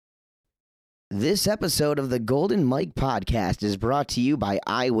This episode of the Golden Mike Podcast is brought to you by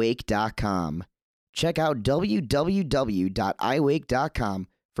iWake.com. Check out www.iwake.com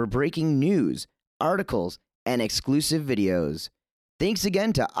for breaking news, articles, and exclusive videos. Thanks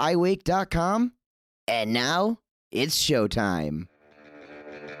again to iWake.com, and now it's showtime.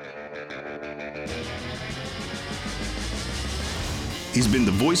 He's been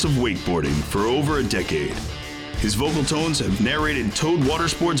the voice of wakeboarding for over a decade. His vocal tones have narrated Toad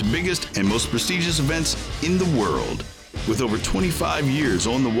Watersport's biggest and most prestigious events in the world. With over 25 years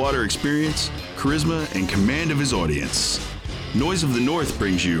on the water experience, charisma, and command of his audience, Noise of the North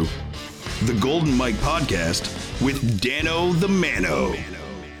brings you the Golden Mike Podcast with Dano the Mano.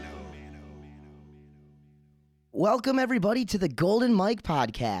 Welcome, everybody, to the Golden Mike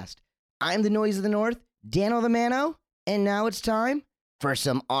Podcast. I'm the Noise of the North, Dano the Mano, and now it's time for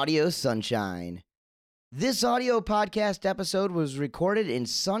some audio sunshine. This audio podcast episode was recorded in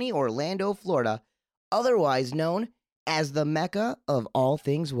sunny Orlando, Florida, otherwise known as the Mecca of all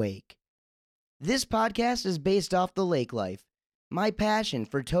things wake. This podcast is based off the lake life, my passion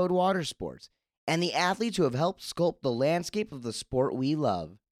for Toad water sports, and the athletes who have helped sculpt the landscape of the sport we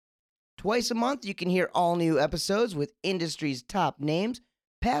love. Twice a month, you can hear all new episodes with industry's top names,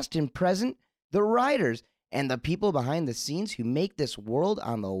 past and present, the riders, and the people behind the scenes who make this world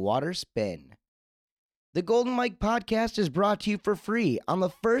on the water spin. The Golden Mike Podcast is brought to you for free on the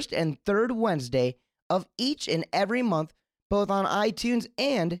first and third Wednesday of each and every month, both on iTunes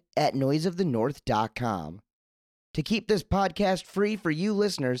and at noiseofthenorth.com. To keep this podcast free for you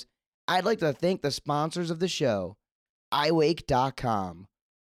listeners, I'd like to thank the sponsors of the show: iWake.com,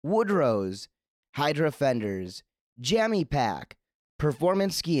 Woodrow's, Hydra Fenders, Jammy Pack,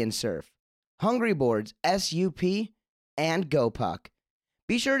 Performance Ski and Surf, Hungry Boards, SUP, and GoPuck.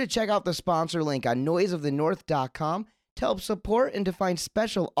 Be sure to check out the sponsor link on noiseofthenorth.com to help support and to find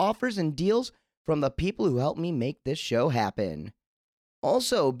special offers and deals from the people who help me make this show happen.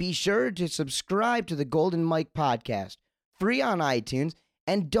 Also, be sure to subscribe to the Golden Mike Podcast, free on iTunes,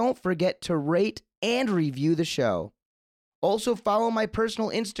 and don't forget to rate and review the show. Also, follow my personal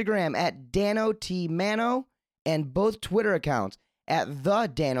Instagram at Dano T Mano and both Twitter accounts at the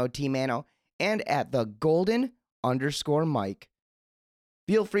Dano T Mano and at the Golden_Mike.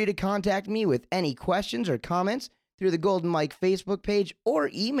 Feel free to contact me with any questions or comments through the Golden Mike Facebook page or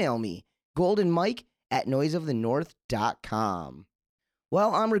email me, goldenmike@noiseofthenorth.com.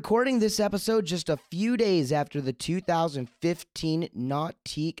 Well, I'm recording this episode just a few days after the 2015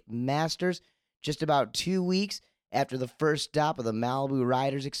 Nautique Masters, just about 2 weeks after the first stop of the Malibu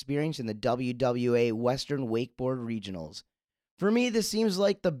Riders experience in the WWA Western Wakeboard Regionals. For me, this seems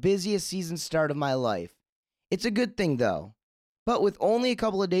like the busiest season start of my life. It's a good thing, though. But with only a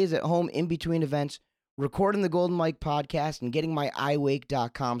couple of days at home in between events, recording the Golden Mike Podcast and getting my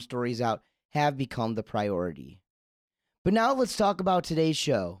iWake.com stories out have become the priority. But now let's talk about today's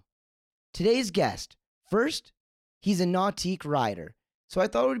show. Today's guest, first, he's a Nautique rider, so I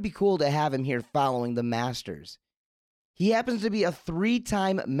thought it would be cool to have him here following the Masters. He happens to be a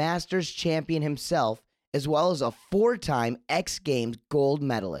 3-time Masters champion himself, as well as a 4-time X-Games Gold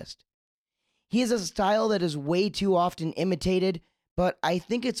Medalist. He has a style that is way too often imitated, but I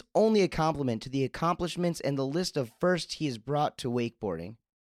think it's only a compliment to the accomplishments and the list of firsts he has brought to wakeboarding.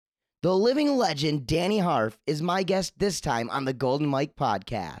 The living legend, D-Harf, is my guest this time on the Golden Mike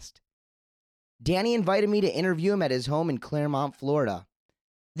Podcast. Danny invited me to interview him at his home in Claremont, Florida.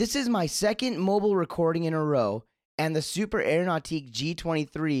 This is my second mobile recording in a row, and the Super Air Nautique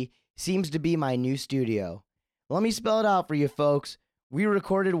G23 seems to be my new studio. Let me spell it out for you folks. We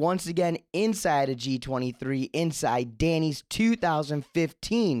recorded once again inside a G23, inside Danny's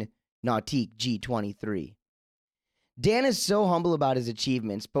 2015 Nautique G23. Dan is so humble about his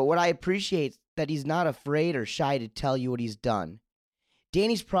achievements, but what I appreciate is that he's not afraid or shy to tell you what he's done.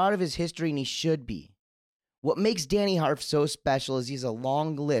 Danny's proud of his history, and he should be. What makes D-Harf so special is he has a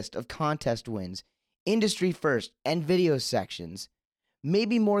long list of contest wins, industry first, and video sections,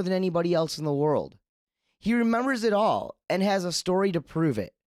 maybe more than anybody else in the world. He remembers it all and has a story to prove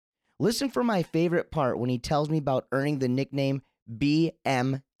it. Listen for my favorite part when he tells me about earning the nickname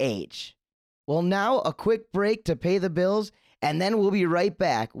BMH. Well, now a quick break to pay the bills, and then we'll be right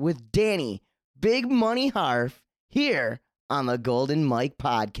back with Danny Big Money Harf here on the Golden Mike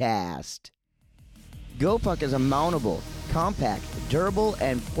Podcast. GoPuck is a mountable, compact, durable,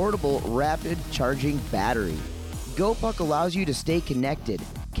 and portable rapid charging battery. GoPuck allows you to stay connected,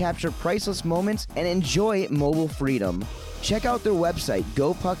 capture priceless moments, and enjoy mobile freedom. Check out their website,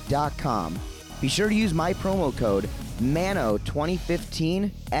 gopuck.com. Be sure to use my promo code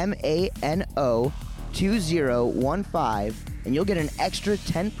MANO2015, MANO2015, and you'll get an extra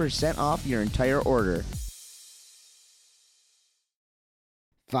 10% off your entire order.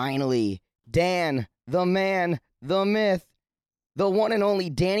 Finally, Dan, the man, the myth, the one and only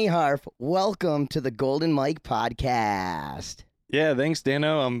Danny Harf, welcome to the Golden Mike podcast. Yeah, thanks,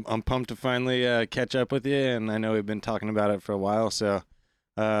 Dano. I'm pumped to finally catch up with you, and I know we've been talking about it for a while, so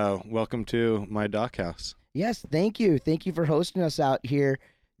welcome to my dock house. Yes, thank you. Thank you for hosting us out here.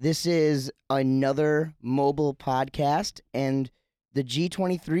 This is another mobile podcast, and the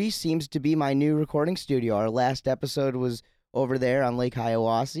G23 seems to be my new recording studio. Our last episode was over there on Lake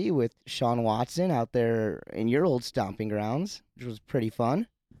Hiawassee with Sean Watson out there in your old stomping grounds, which was pretty fun.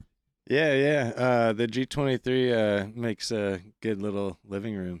 Yeah. The G23 makes a good little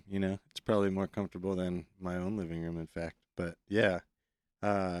living room, you know. It's probably more comfortable than my own living room, in fact. But, yeah,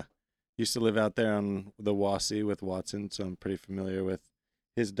 used to live out there on the Wassee with Watson, so I'm pretty familiar with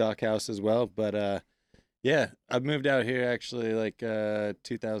his dock house as well. But, yeah, I moved out here actually like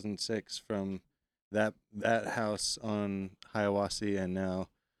 2006 from that house on Hiawassee, and now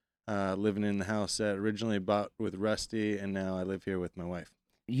living in the house that originally bought with Rusty, and now I live here with my wife.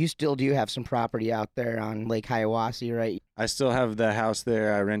 You still do have some property out there on Lake Hiawassee, right? I still have the house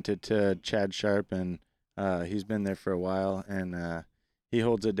there. I rented to Chad Sharp, and he's been there for a while, and he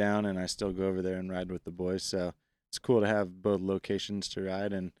holds it down, and I still go over there and ride with the boys. So it's cool to have both locations to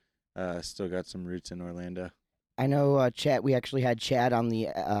ride, and still got some roots in Orlando. I know Chad. We actually had Chad on the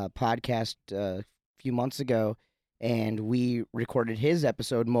podcast a few months ago, and we recorded his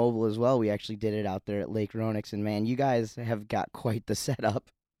episode mobile as well. We actually did it out there at Lake Ronix, and man, you guys have got quite the setup.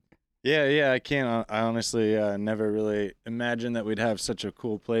 Yeah, I honestly never really imagined that we'd have such a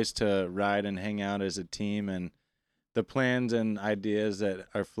cool place to ride and hang out as a team, and the plans and ideas that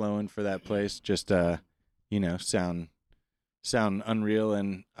are flowing for that place just sound unreal,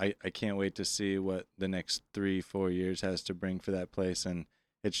 and I can't wait to see what the next 3-4 years has to bring for that place. And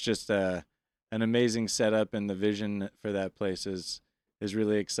it's just an amazing setup, and the vision for that place is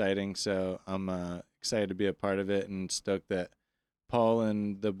really exciting. So I'm excited to be a part of it, and stoked that Paul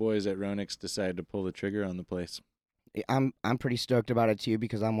and the boys at Ronix decided to pull the trigger on the place. I'm pretty stoked about it too,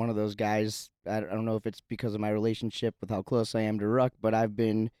 because I'm one of those guys. I don't know if it's because of my relationship with how close I am to Ruck, but I've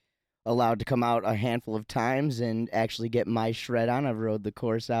been allowed to come out a handful of times and actually get my shred on. I've rode the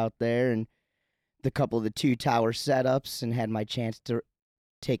course out there and the couple of the 2-tower setups, and had my chance to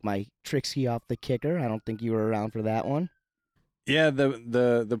take my trick ski off the kicker. I don't think you were around for that one. Yeah,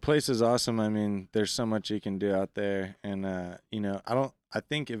 the place is awesome. I mean, there's so much you can do out there, and I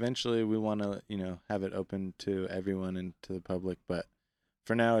think eventually we want to have it open to everyone and to the public, but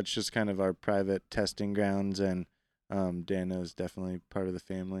for now it's just kind of our private testing grounds, and Dano's definitely part of the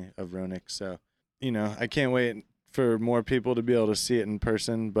family of Ronix, so I can't wait for more people to be able to see it in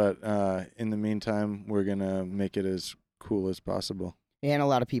person, but in the meantime we're gonna make it as cool as possible. And a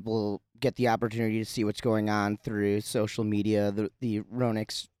lot of people get the opportunity to see what's going on through social media, the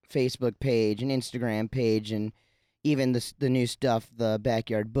Ronix Facebook page and Instagram page, and even the new stuff, the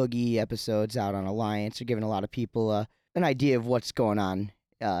Backyard Boogie episodes out on Alliance are giving a lot of people an idea of what's going on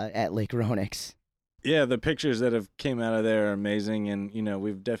at Lake Ronix. Yeah, the pictures that have came out of there are amazing, and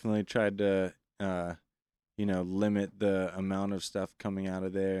we've definitely tried to limit the amount of stuff coming out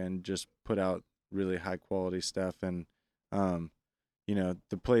of there and just put out really high quality stuff. And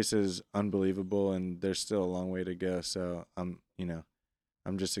the place is unbelievable, and there's still a long way to go. So I'm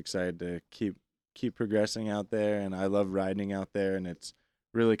just excited to keep progressing out there, and I love riding out there, and it's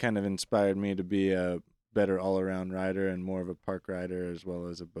really kind of inspired me to be a better all-around rider and more of a park rider as well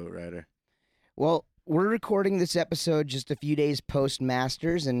as a boat rider. Well, we're recording this episode just a few days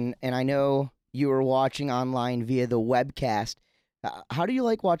post-Masters, and I know you were watching online via the webcast. How do you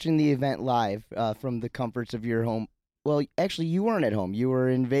like watching the event live from the comforts of your home? Well, actually, you weren't at home. You were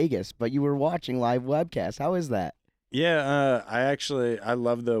in Vegas, but you were watching live webcast. How is that? Yeah, I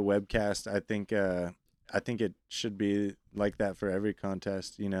love the webcast. I think it should be like that for every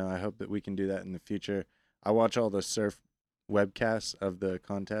contest. I hope that we can do that in the future. I watch all the surf webcasts of the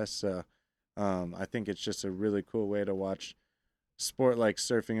contests, so I think it's just a really cool way to watch sport like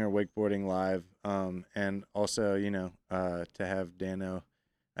surfing or wakeboarding live, and also to have Dano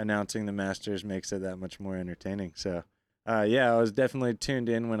announcing the Masters makes it that much more entertaining. So I was definitely tuned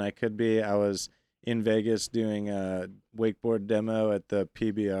in when I could be. I was in Vegas doing a wakeboard demo at the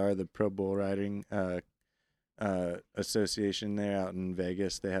PBR, the Pro Bull Riding Association there out in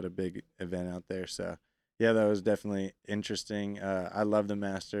Vegas. They had a big event out there, so yeah, that was definitely interesting. I love the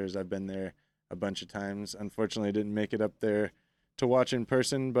Masters. I've been there a bunch of times. Unfortunately, I didn't make it up there to watch in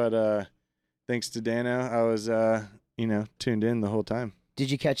person, but thanks to Dano, I was tuned in the whole time. Did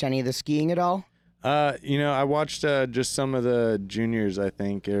you catch any of the skiing at all? I watched just some of the juniors, I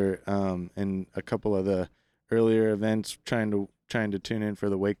think, and a couple of the earlier events, trying to tune in for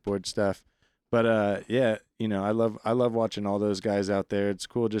the wakeboard stuff. But yeah, I love watching all those guys out there. It's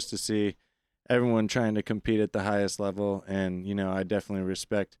cool just to see everyone trying to compete at the highest level, and I definitely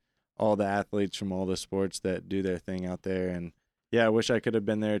respect all the athletes from all the sports that do their thing out there. And yeah, I wish I could have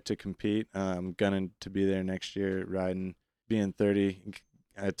been there to compete. I'm gunning to be there next year, riding. Being 30,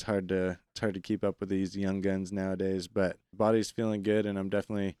 it's hard to keep up with these young guns nowadays, but body's feeling good, and I'm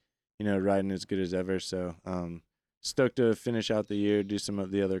definitely riding as good as ever. So stoked to finish out the year, do some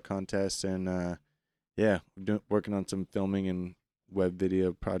of the other contests, and yeah, working on some filming and web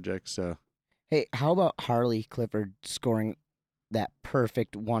video projects. So Hey, how about Harley Clifford scoring that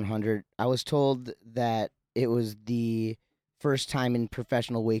perfect 100? I was told that it was the first time in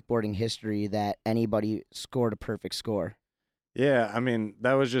professional wakeboarding history that anybody scored a perfect score. yeah, I mean,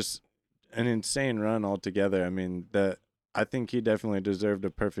 that was just an insane run altogether. I mean, I think he definitely deserved a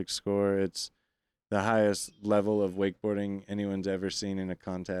perfect score. It's the highest level of wakeboarding anyone's ever seen in a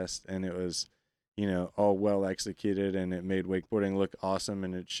contest, and it was, all well executed, and it made wakeboarding look awesome,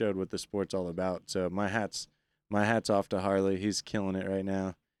 and it showed what the sport's all about. So my hat's off to Harley. He's killing it right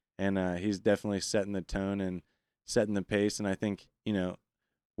now, and he's definitely setting the tone and setting the pace. And I think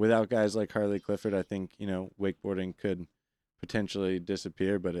without guys like Harley Clifford, I think wakeboarding could potentially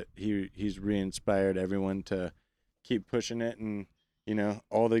disappear, but he's re-inspired everyone to keep pushing it, and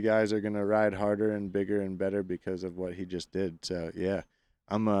all the guys are gonna ride harder and bigger and better because of what he just did. So yeah,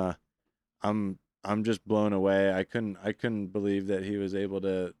 I'm just blown away. I couldn't believe that he was able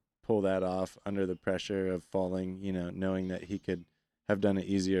to pull that off under the pressure of falling, knowing that he could have done an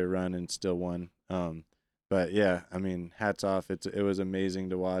easier run and still won. But yeah, I mean, hats off. It was amazing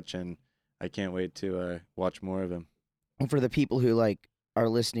to watch, and I can't wait to watch more of him. And for the people who are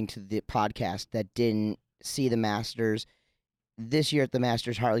listening to the podcast that didn't see the Masters, this year at the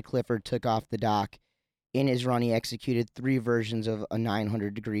Masters, Harley Clifford took off the dock. In his run, he executed 3 versions of a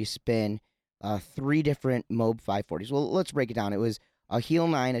 900-degree spin, 3 different Mob 540s. Well, let's break it down. It was a heel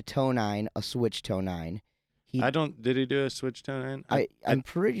 9, a toe 9, a switch toe 9. Did he do a switch toe 9? I'm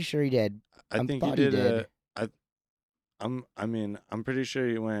pretty sure he did. I think he did. I'm pretty sure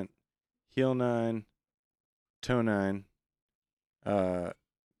he went heel 9, toe 9,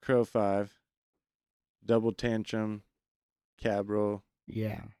 crow 5, double tantrum, cab roll.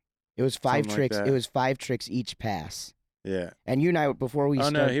 Yeah. It was 5 tricks. Like it was 5 tricks each pass. Yeah. And you and I, before we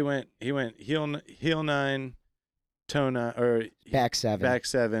started... Oh, no, he went heel 9, toe 9, or... Back 7. Back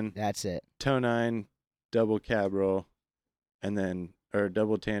 7. That's it. Toe 9, double cab roll, and then... Or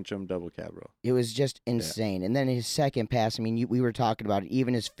double tantrum, double cab roll. It was just insane. Yeah. And then his second pass, I mean, we were talking about it,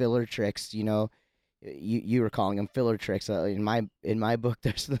 even his filler tricks, you were calling them filler tricks. In my book,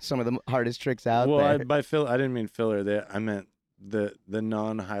 there's some of the hardest tricks out there. Well, by filler, I didn't mean filler. I meant the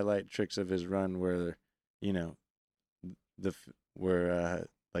non-highlight tricks of his run were,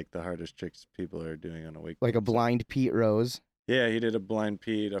 like the hardest tricks people are doing on a wakeboard. Like a blind Pete Rose. Yeah, he did a blind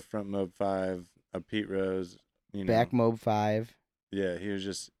Pete, a front Mob 5, a Pete Rose. Back Mob 5. Yeah, he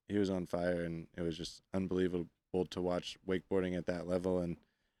was on fire, and it was just unbelievable to watch wakeboarding at that level. And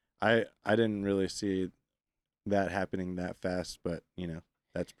I didn't really see that happening that fast, but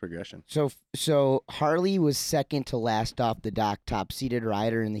that's progression. So Harley was second to last off the dock. Top seeded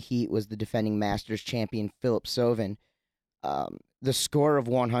rider in the heat was the defending Masters champion Philip Sovin. The score of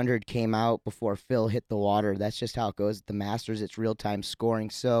 100 came out before Phil hit the water. That's just how it goes at the Masters. It's real time scoring.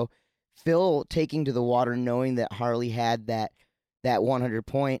 So Phil taking to the water, knowing that Harley had that 100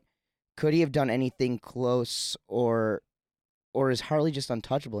 point, could he have done anything close, or is Harley just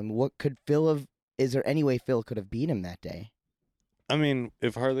untouchable? I mean, what could Phil have? Is there any way Phil could have beat him that day? I mean,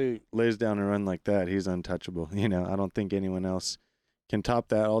 if Harley lays down a run like that, he's untouchable. I don't think anyone else can top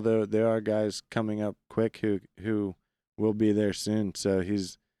that. Although there are guys coming up quick who will be there soon. So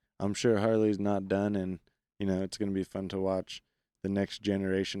I'm sure Harley's not done, and it's going to be fun to watch the next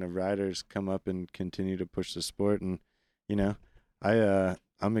generation of riders come up and continue to push the sport. And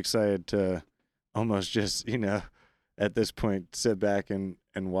I'm excited to almost just at this point sit back and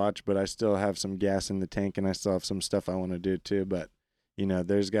watch, but I still have some gas in the tank, and I still have some stuff I want to do too. But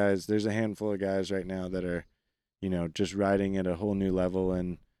there's a handful of guys right now that are just riding at a whole new level,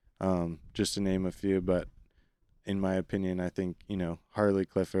 and just to name a few. But in my opinion, I think Harley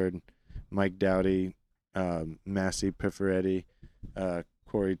Clifford, Mike Dowdy, Massey Piferetti,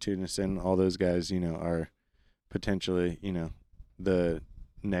 Corey Tunison, all those guys are potentially the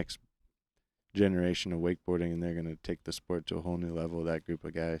next generation of wakeboarding, and they're going to take the sport to a whole new level, that group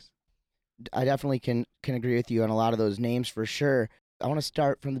of guys. I definitely can agree with you on a lot of those names for sure. to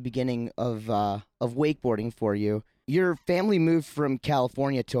start from the beginning of wakeboarding for you. Your family moved from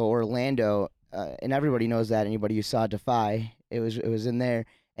California to Orlando, and everybody knows that. Anybody who saw DEFY, it was in there.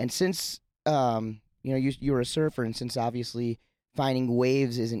 And since you were a surfer, and since obviously finding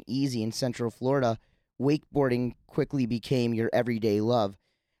waves isn't easy in Central Florida, wakeboarding quickly became your everyday love.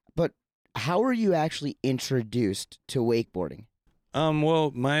 But how were you actually introduced to wakeboarding?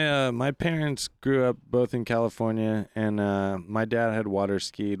 Well, my parents grew up both in California, and my dad had water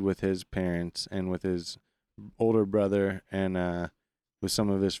skied with his parents and with his older brother, and with some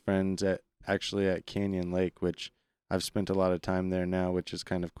of his friends at Canyon Lake, which I've spent a lot of time there now, which is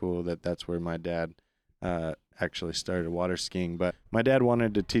kind of cool that that's where my dad actually started water skiing. But my dad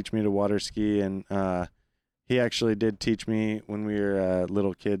wanted to teach me to water ski, and he actually did teach me when we were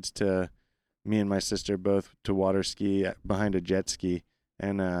little kids me and my sister both to water ski behind a jet ski.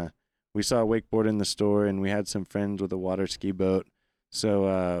 And we saw a wakeboard in the store, and we had some friends with a water ski boat.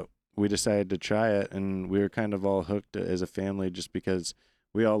 So we decided to try it, and we were kind of all hooked as a family just because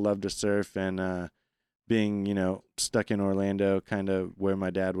we all loved to surf. And being, stuck in Orlando, kind of where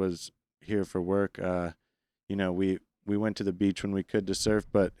my dad was here for work, we went to the beach when we could to surf,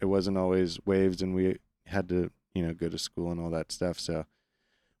 but it wasn't always waves, and we had to, go to school and all that stuff. So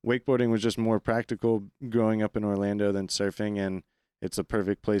wakeboarding was just more practical growing up in Orlando than surfing, and it's a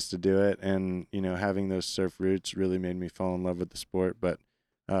perfect place to do it. And, having those surf roots really made me fall in love with the sport. But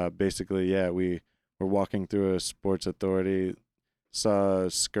basically, yeah, we were walking through a Sports Authority, saw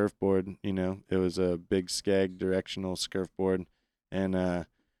a surfboard, it was a big Skag directional surfboard, and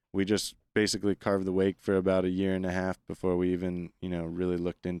we just basically carved the wake for about a year and a half before we even, really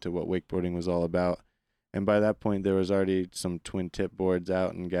looked into what wakeboarding was all about. And by that point, there was already some twin tip boards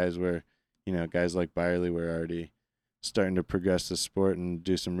out, and guys like Byerly were already starting to progress the sport and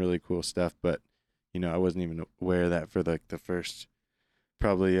do some really cool stuff. But, I wasn't even aware of that for like the first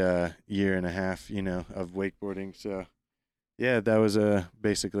probably year and a half, of wakeboarding. So, yeah, that was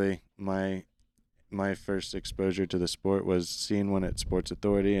basically my first exposure to the sport, was seeing one at Sports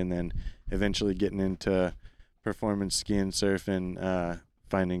Authority, and then eventually getting into performance ski and surf, and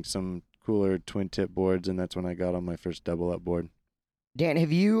finding some cooler twin tip boards, and that's when I got on my first double up board. Dan,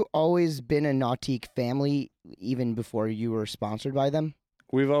 have you always been a Nautique family even before you were sponsored by them?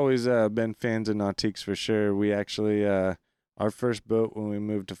 We've always been fans of Nautiques for sure. We actually our first boat when we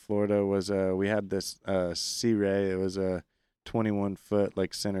moved to Florida was we had this Sea Ray. It was a 21-foot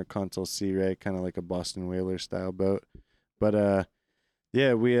like center console Sea Ray, kind of like a Boston Whaler style boat. But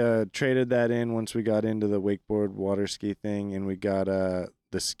yeah, we traded that in once we got into the wakeboard water ski thing, and we got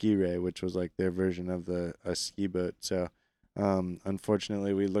the Ski Ray, which was like their version of a ski boat. So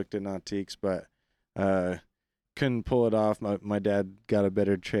unfortunately, we looked at Nautiques, but couldn't pull it off. My dad got a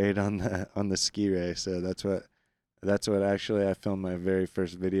better trade on the Ski Ray, so that's what actually I filmed my very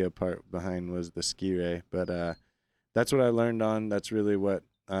first video part behind, was the Ski Ray. But that's what I learned on. That's really what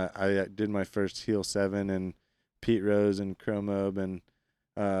I did my first Heel 7 and Pete Rose and Chromobe, and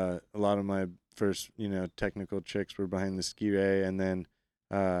a lot of my first technical tricks were behind the Ski Ray. And then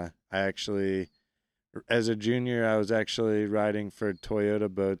I actually, as a junior, I was actually riding for Toyota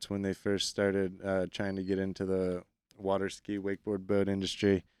boats when they first started trying to get into the water ski wakeboard boat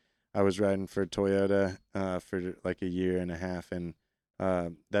industry. I was riding for Toyota for like a year and a half, and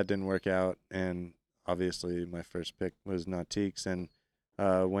that didn't work out. And obviously my first pick was Nautiques, and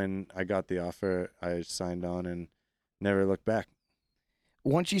when I got the offer, I signed on and never looked back.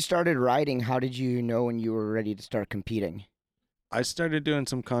 Once you started riding, how did you know when you were ready to start competing? I started doing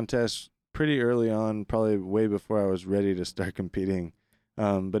some contests pretty early on, probably way before I was ready to start competing.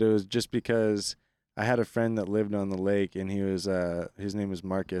 But it was just because I had a friend that lived on the lake, and he was his name was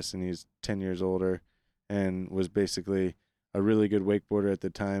Marcus, and he's 10 years older, and was basically a really good wakeboarder at the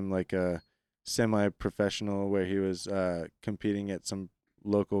time, like a semi-professional, where he was competing at some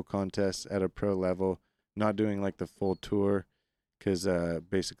local contests at a pro level, not doing like the full tour, because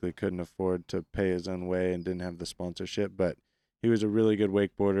basically couldn't afford to pay his own way and didn't have the sponsorship. But he was a really good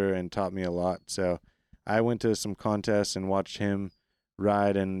wakeboarder and taught me a lot. So I went to some contests and watched him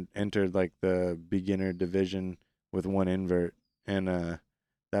ride, and entered like the beginner division with one invert. And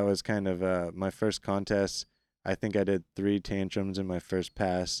that was kind of my first contest. I think I did 3 tantrums in my first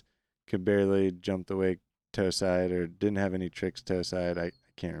pass, could barely jump the wake toe side, or didn't have any tricks toe side. I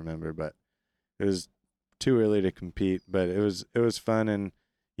can't remember, but it was too early to compete. But it was fun, and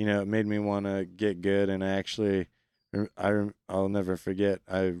it made me want to get good. And I'll never forget,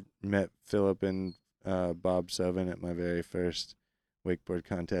 I met Philip and Bob Sovin at my very first wakeboard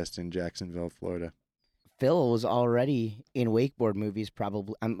contest in Jacksonville, Florida. Phil was already in wakeboard movies,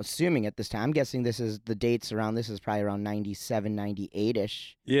 probably. I'm assuming at this time. I'm guessing this is the dates around. This is probably around 97,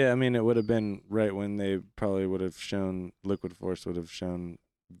 98-ish. Yeah, I mean, it would have been right when they probably would have shown, Liquid Force would have shown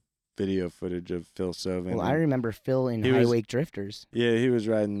video footage of Phil Sovin. Well, I remember Phil in High Wake Drifters. Yeah, he was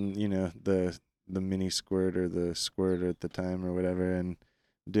riding, the mini squirt or the squirter at the time or whatever, and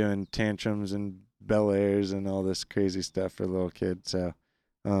doing tantrums and Bel Airs and all this crazy stuff for little kids. So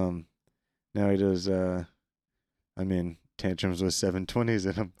now he does, tantrums with 720s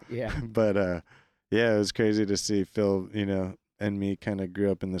in him. Yeah. But yeah, it was crazy to see Phil, and me kind of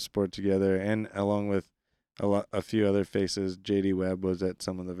grew up in the sport together, and along with a few other faces. JD Webb was at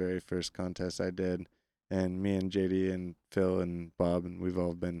some of the very first contests I did, and me and JD and Phil and Bob, and we've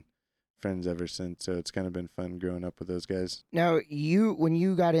all been friends ever since. So it's kind of been fun growing up with those guys. Now, when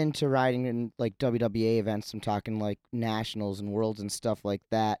you got into riding in like WWA events, I'm talking like nationals and worlds and stuff like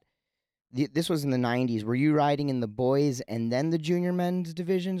that. This was in the 90s. Were you riding in the boys and then the junior men's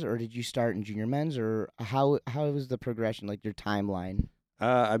divisions, or did you start in junior men's, or how was the progression, like your timeline?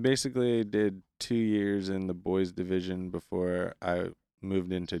 I basically did 2 years in the boys division before I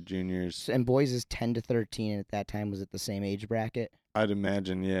moved into juniors. And boys is 10 to 13, and at that time was it the same age bracket? I'd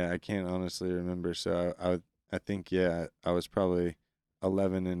imagine, yeah. I can't honestly remember. So I think, yeah, I was probably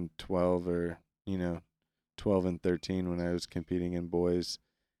 11 and 12 or, 12 and 13 when I was competing in boys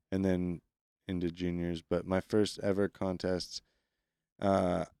and then into juniors. But my first ever contests,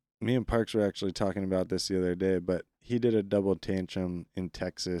 me and Parks were actually talking about this the other day, but he did a double tantrum in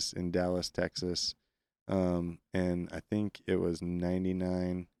Texas, in Dallas, Texas. And I think it was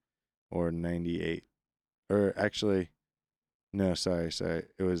 99 or 98. Or actually, no, sorry.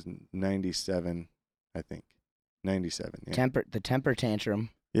 It was 97, I think. 97, yeah. The temper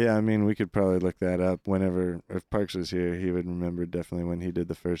tantrum. Yeah, I mean, we could probably look that up whenever, if Parks was here, he would remember definitely when he did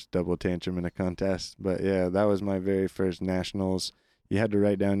the first double tantrum in a contest. But yeah, that was my very first nationals. You had to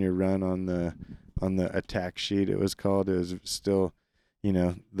write down your run on the attack sheet, it was called. It was still,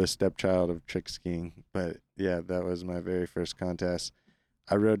 the stepchild of trick skiing. But yeah, that was my very first contest.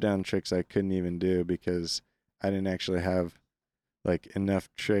 I wrote down tricks I couldn't even do because I didn't actually have like enough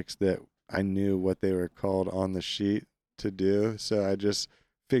tricks that I knew what they were called on the sheet to do. So I just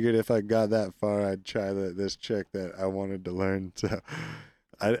figured if I got that far, I'd try this trick that I wanted to learn. So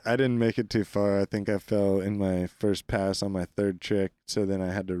I didn't make it too far. I think I fell in my first pass on my third trick. So then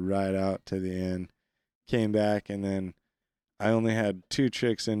I had to ride out to the end, came back, and then I only had 2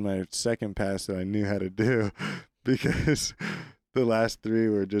 tricks in my second pass that I knew how to do because the last 3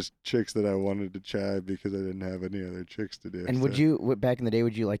 were just tricks that I wanted to try because I didn't have any other tricks to do. And would you, back in the day,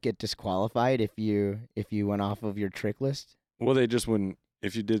 would you like get disqualified if you went off of your trick list? Well, they just wouldn't.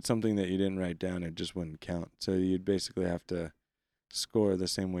 If you did something that you didn't write down, it just wouldn't count. So you'd basically have to score the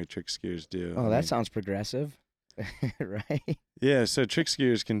same way trick skiers do. Oh, that sounds progressive, right? Yeah, so trick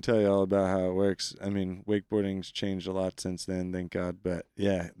skiers can tell you all about how it works. I mean, wakeboarding's changed a lot since then, thank God. But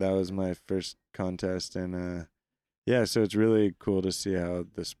yeah, that was my first contest, and yeah, so it's really cool to see how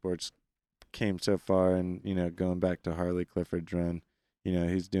the sports came so far, and going back to Harley Clifford's run,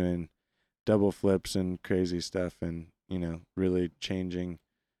 he's doing double flips and crazy stuff, and really changing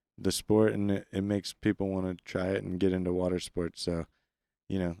the sport, and it makes people want to try it and get into water sports. So,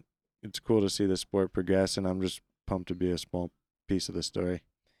 it's cool to see the sport progress, and I'm just pumped to be a small piece of the story.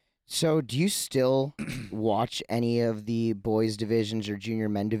 So do you still watch any of the boys divisions or junior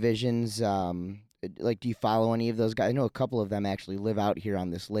men divisions? Do you follow any of those guys? I know a couple of them actually live out here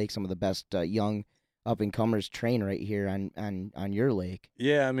on this lake. Some of the best young up-and-comers train right here on your lake.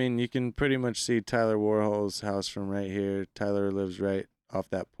 Yeah, I mean, you can pretty much see Tyler Warhol's house from right here. Tyler lives right off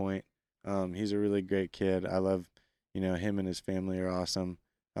that point. He's a really great kid. I love, him and his family are awesome.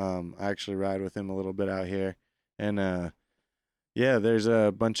 I actually ride with him a little bit out here. And, yeah, there's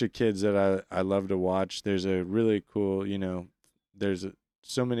a bunch of kids that I love to watch. There's a really cool, there's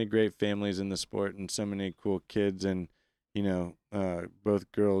so many great families in the sport and so many cool kids and,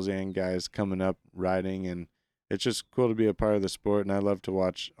 both girls and guys coming up riding. And it's just cool to be a part of the sport. And I love to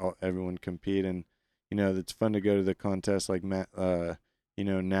watch everyone compete. And, it's fun to go to the contests like,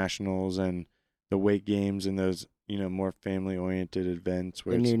 nationals and the weight games and those, more family-oriented events.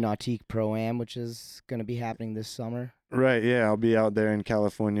 The new Nautique Pro-Am, which is going to be happening this summer. Right, yeah. I'll be out there in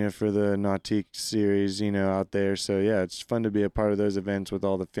California for the Nautique series, out there. So, yeah, it's fun to be a part of those events with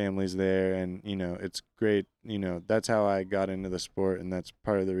all the families there. And, it's great. That's how I got into the sport, and that's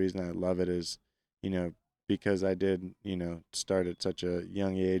part of the reason I love it is, because I did, start at such a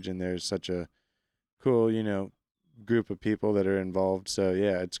young age, and there's such a cool, group of people that are involved. So,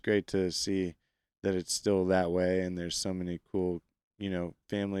 yeah, it's great to see that it's still that way, and there's so many cool,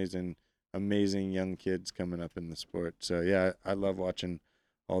 families and amazing young kids coming up in the sport. So yeah, I love watching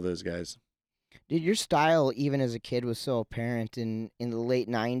all those guys. Dude, your style, even as a kid, was so apparent. In the late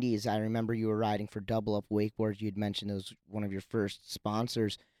 '90s, I remember you were riding for Double Up Wakeboards. You'd mentioned it was one of your first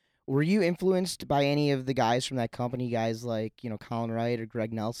sponsors. Were you influenced by any of the guys from that company, guys like Colin Wright or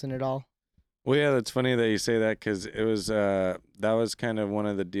Greg Nelson at all? Well, yeah, that's funny that you say that because it was that was kind of one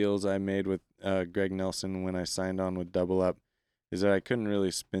of the deals I made with Greg Nelson when I signed on with Double Up, is that I couldn't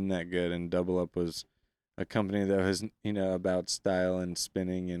really spin that good, and Double Up was a company that was about style and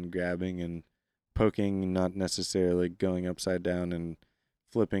spinning and grabbing and poking, not necessarily going upside down and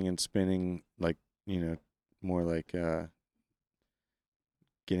flipping and spinning like more like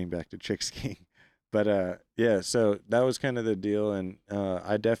getting back to trick skiing. But yeah, so that was kind of the deal, and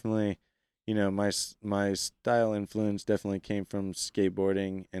I definitely, my style influence definitely came from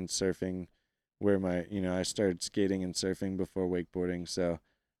skateboarding and surfing, where I started skating and surfing before wakeboarding. So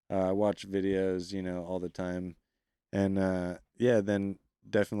I watch videos, all the time, and yeah, then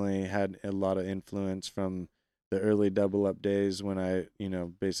definitely had a lot of influence from the early Double Up days when I,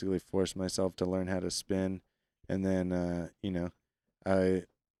 basically forced myself to learn how to spin, and then I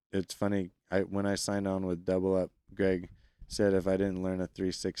it's funny. When I signed on with Double Up, Greg said if I didn't learn a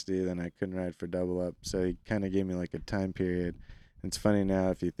 360, then I couldn't ride for Double Up. So he kind of gave me like a time period. It's funny now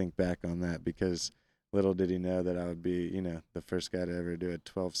if you think back on that, because little did he know that I would be, the first guy to ever do a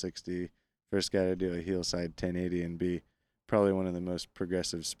 1260, first guy to do a heel side 1080, and be probably one of the most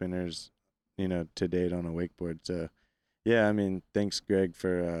progressive spinners, to date on a wakeboard. So yeah, I mean, thanks Greg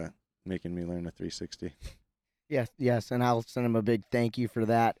for making me learn a 360. Yes, yes, and I'll send him a big thank you for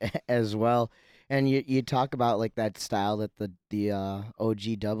that as well. And you talk about like that style that the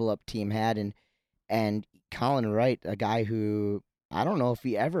OG Double Up team had, and Colin Wright, a guy who I don't know if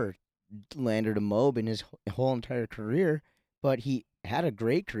he ever landed a mob in his whole entire career, but he had a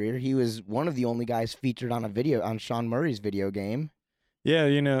great career. He was one of the only guys featured on a video on Sean Murray's video game. Yeah,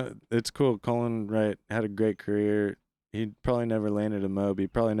 it's cool. Colin Wright had a great career. He probably never landed a mob. He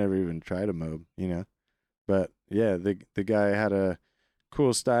probably never even tried a mob. But yeah, the guy had a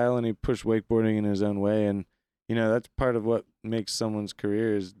cool style, and he pushed wakeboarding in his own way, and that's part of what makes someone's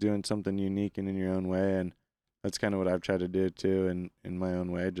career, is doing something unique and in your own way, and that's kind of what I've tried to do too, in my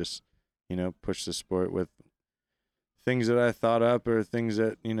own way. Just push the sport with things that I thought up, or things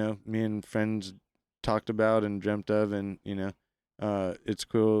that me and friends talked about and dreamt of, and it's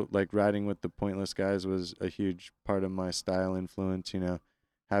cool. Like riding with the Pointless guys was a huge part of my style influence.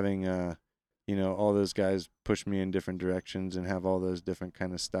 Having all those guys push me in different directions and have all those different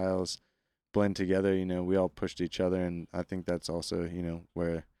kind of styles blend together. We all pushed each other, and I think that's also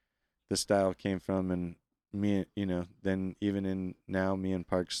where the style came from. And me, then even in now, me and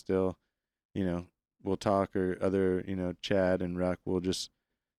Park still, we'll talk, or other, Chad and Ruck will just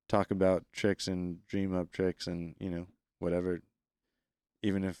talk about tricks and dream up tricks and whatever,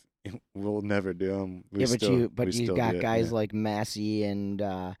 even if we'll never do them. But you got guys like Massey and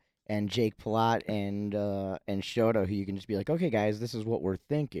Jake Palat and Shoto, who you can just be like, okay, guys, this is what we're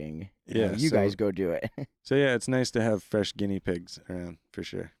thinking. You guys go do it. So yeah, it's nice to have fresh guinea pigs around for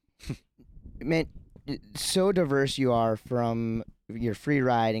sure. Man, so diverse you are, from your free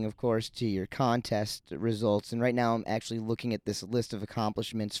riding, of course, to your contest results. And right now, I'm actually looking at this list of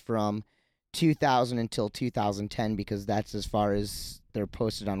accomplishments from 2000 until 2010, because that's as far as they're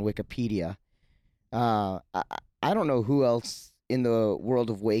posted on Wikipedia. I don't know who else in the world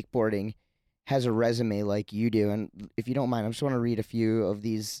of wakeboarding has a resume like you do. And if you don't mind, I just want to read a few of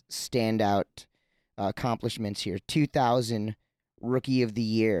these standout accomplishments here. 2000 Rookie of the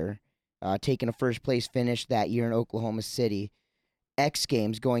Year, taking a first place finish that year in Oklahoma City. X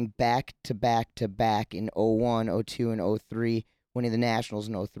Games, going back to back to back in 01, 02, and 03, winning the Nationals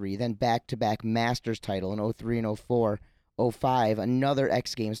in 03. Then back to back Masters title in 03 and 04. 05, another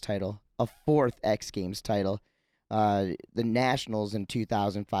X Games title, a fourth X Games title. The Nationals in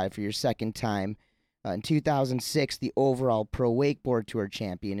 2005 for your second time. In 2006, the overall Pro Wakeboard Tour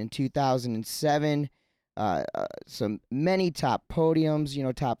champion. In 2007, some many top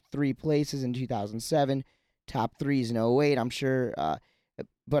podiums, top 3 places in 2007, top 3s in 08, I'm sure.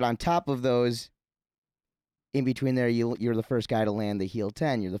 But on top of those, in between there, you're the first guy to land the Heel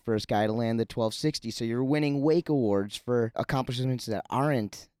 10. You're the first guy to land the 1260. So you're winning Wake Awards for accomplishments that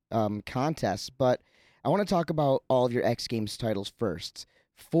aren't contests. But I want to talk about all of your X Games titles first.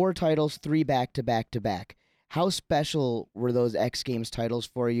 4 titles, 3 back-to-back-to-back. How special were those X Games titles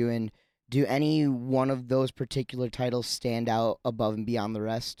for you, and do any one of those particular titles stand out above and beyond the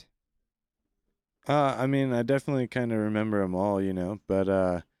rest? I mean, I definitely kind of remember them all,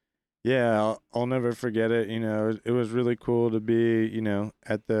 but yeah, I'll never forget it. It was really cool to be,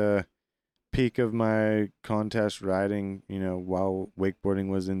 at the peak of my contest riding, while wakeboarding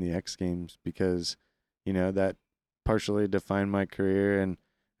was in the X Games, because, that partially defined my career, and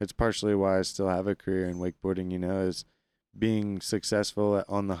it's partially why I still have a career in wakeboarding, is being successful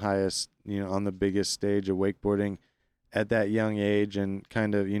on the highest, on the biggest stage of wakeboarding at that young age, and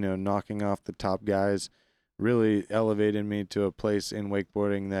kind of, knocking off the top guys really elevated me to a place in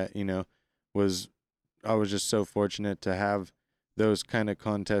wakeboarding that, I was just so fortunate to have those kind of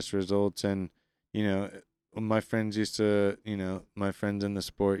contest results. And, my friends used to, my friends in the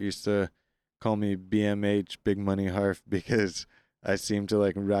sport used to call me BMH, Big Money Harf, because I seemed to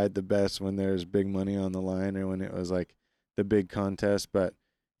like ride the best when there's big money on the line, or when it was like the big contest. But,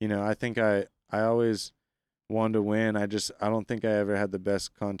 I think I always wanted to win. I don't think I ever had the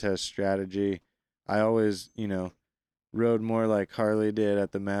best contest strategy. I always, rode more like Harley did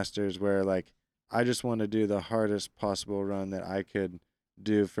at the Masters, where like I just want to do the hardest possible run that I could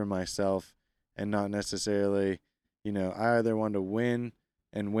do for myself, and not necessarily, I either wanted to win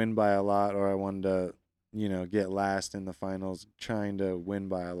and win by a lot, or I wanted to, get last in the finals trying to win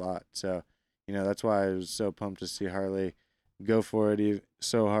by a lot. So, that's why I was so pumped to see Harley go for it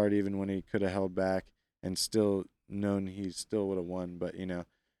so hard, even when he could have held back and still known he still would have won. But,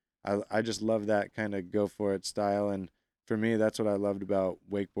 I just love that kind of go for it style. And for me, that's what I loved about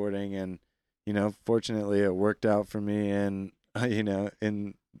wakeboarding. And, fortunately it worked out for me. And,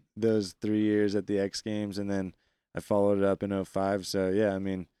 in those 3 years at the X Games, and then I followed it up in 2005. So yeah, I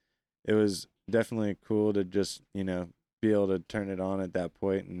mean, it was definitely cool to just, be able to turn it on at that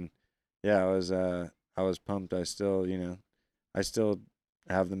point. And yeah, I was pumped. I still, I still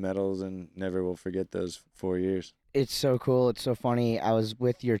have the medals and never will forget those 4 years. It's so cool. It's so funny. I was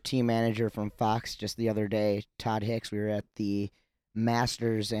with your team manager from Fox just the other day, Todd Hicks. We were at the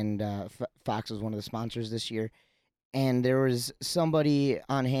Masters, and Fox was one of the sponsors this year. And there was somebody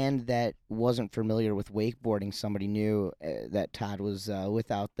on hand that wasn't familiar with wakeboarding. Somebody new that Todd was with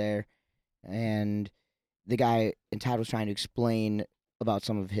out there. And Todd was trying to explain about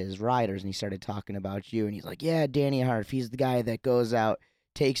some of his riders, and he started talking about you. And he's like, yeah, Danny Harf, he's the guy that goes out,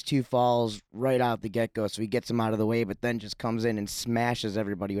 takes 2 falls right out the get-go, so he gets them out of the way, but then just comes in and smashes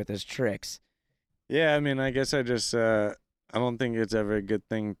everybody with his tricks. Yeah, I mean, I guess I just, I don't think it's ever a good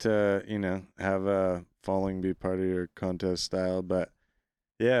thing to, have a falling be part of your contest style. But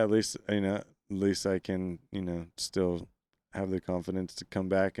yeah, at least I can, still have the confidence to come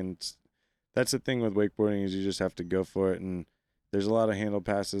back. And that's the thing with wakeboarding, is you just have to go for it. And there's a lot of handle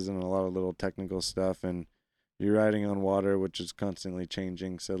passes and a lot of little technical stuff, and you're riding on water, which is constantly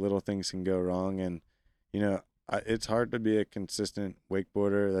changing, so little things can go wrong. And, it's hard to be a consistent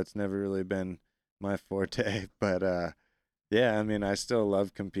wakeboarder. That's never really been my forte. But, yeah, I mean, I still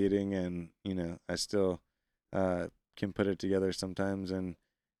love competing, and, I still can put it together sometimes. And,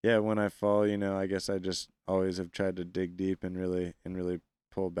 yeah, when I fall, I guess I just always have tried to dig deep and really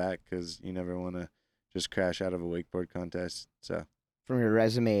pull back, because you never want to just crash out of a wakeboard contest. So from your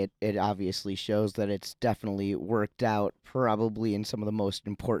resume, it obviously shows that it's definitely worked out, probably in some of the most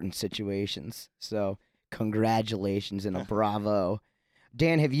important situations. So congratulations and a bravo.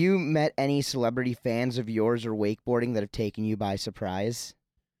 Dan, have you met any celebrity fans of yours or wakeboarding that have taken you by surprise?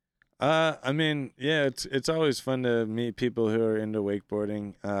 I mean, yeah, it's always fun to meet people who are into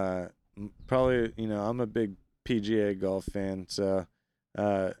wakeboarding. Probably, I'm a big PGA golf fan, so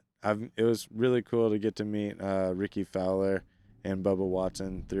it was really cool to get to meet Ricky Fowler and Bubba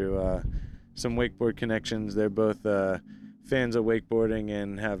Watson through some wakeboard connections. They're both fans of wakeboarding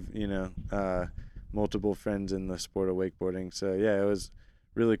and have multiple friends in the sport of wakeboarding. So yeah, it was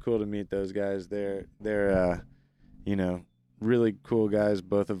really cool to meet those guys. They're really cool guys,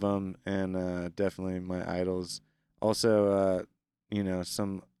 both of them, and definitely my idols. Also,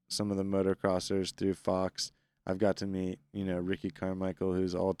 some of the motocrossers through Fox. I've got to meet, Ricky Carmichael,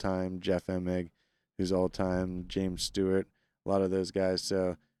 who's all-time, Jeff Emig, who's all-time, James Stewart, a lot of those guys.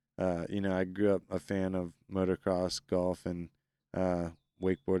 So, I grew up a fan of motocross, golf, and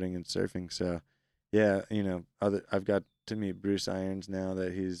wakeboarding and surfing. So, yeah, I've got to meet Bruce Irons now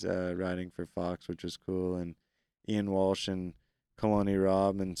that he's riding for Fox, which is cool, and Ian Walsh and Kalani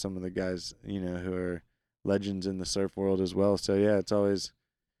Robb and some of the guys, who are legends in the surf world as well. So, yeah, it's always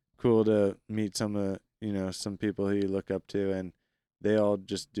cool to meet some people who you look up to, and they all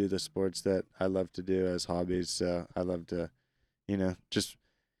just do the sports that I love to do as hobbies. So I love to, just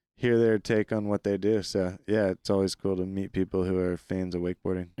hear their take on what they do. So yeah, it's always cool to meet people who are fans of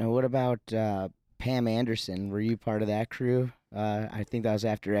wakeboarding. And what about Pam Anderson? Were you part of that crew? I think that was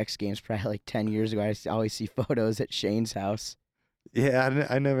after X Games, probably like 10 years ago. I always see photos at Shane's house. Yeah,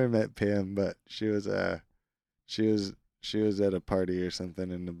 I never met Pam, but she was she was at a party or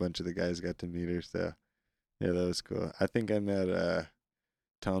something, and a bunch of the guys got to meet her. So yeah, that was cool. I think I met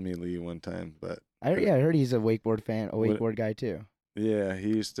Tommy Lee one time, but I heard he's a wakeboard fan, a What- wakeboard guy too. yeah,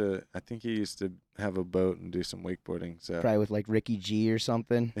 I think he used to have a boat and do some wakeboarding. So Probably with like Ricky G or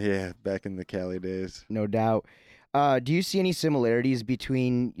something. yeah, back in the Cali days. No doubt. Do you see any similarities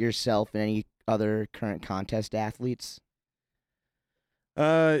between yourself and any other current contest athletes?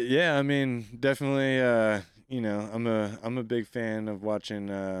 Yeah, I mean, definitely. I'm a big fan of watching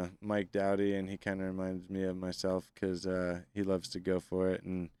Mike Dowdy, and he kind of reminds me of myself because he loves to go for it,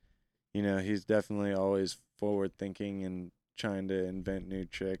 and he's definitely always forward thinking and trying to invent new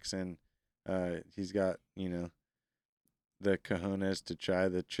tricks, and he's got the cojones to try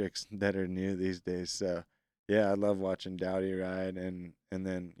the tricks that are new these days. So yeah, I love watching Dowdy ride, and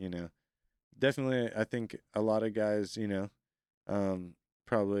then definitely I think a lot of guys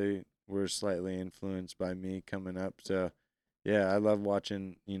probably were slightly influenced by me coming up. So yeah, I love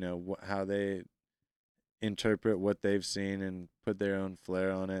watching how they interpret what they've seen and put their own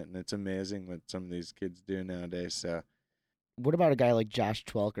flair on it, and it's amazing what some of these kids do nowadays. So What about a guy like Josh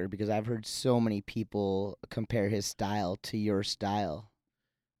Twelker? Because I've heard so many people compare his style to your style.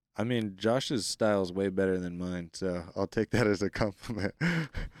 I mean, Josh's style is way better than mine, so I'll take that as a compliment.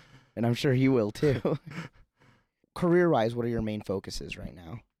 And I'm sure he will too. Career-wise, what are your main focuses right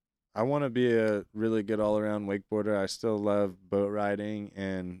now? I want to be a really good all-around wakeboarder. I still love boat riding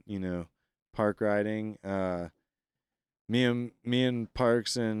and park riding. Me and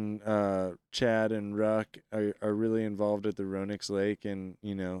Parks and Chad and Ruck are really involved at the Ronix Lake, and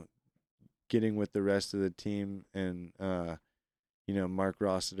getting with the rest of the team, and Mark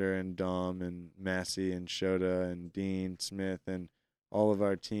Rossiter and Dom and Massey and Shota and Dean Smith and all of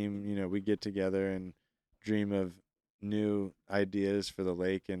our team. We get together and dream of new ideas for the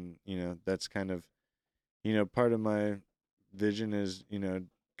lake, and that's kind of part of my vision is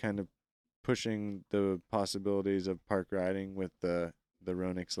kind of pushing the possibilities of park riding with the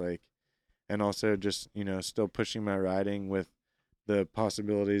Ronix Lake, and also just still pushing my riding with the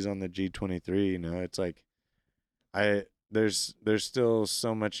possibilities on the G23. It's like there's still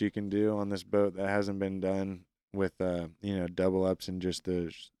so much you can do on this boat that hasn't been done with double ups and just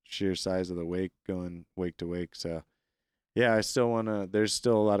the sheer size of the wake going wake to wake. So yeah, I still want to, there's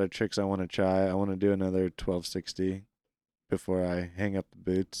still a lot of tricks I want to try. I want to do another 1260 before I hang up the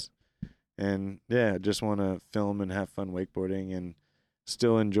boots. And yeah, just want to film and have fun wakeboarding and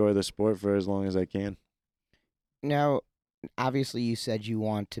still enjoy the sport for as long as I can. Now, obviously, you said you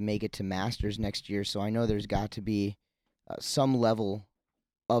want to make it to Masters next year, so I know there's got to be some level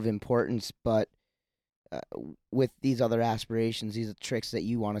of importance, but with these other aspirations, these tricks that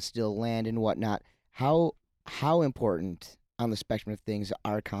you want to still land and whatnot, how important on the spectrum of things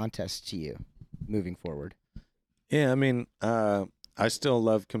are contests to you moving forward? Yeah, I mean, I still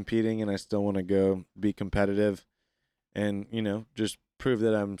love competing, and I still want to go be competitive and, just prove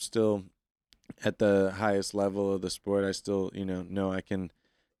that I'm still at the highest level of the sport. I still, know I can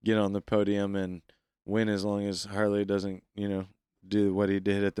get on the podium and win as long as Harley doesn't, do what he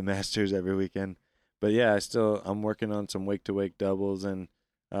did at the Masters every weekend. But yeah, I'm working on some wake to wake doubles, and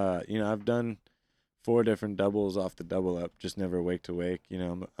I've done 4 different doubles off the double up, just never wake to wake.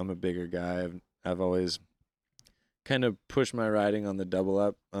 I'm a bigger guy. I've always kind of pushed my riding on the double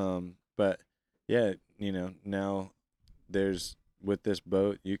up. But yeah, now there's, with this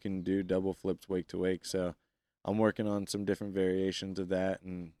boat, you can do double flips wake to wake. So I'm working on some different variations of that,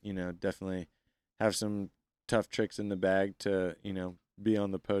 and definitely have some tough tricks in the bag to be on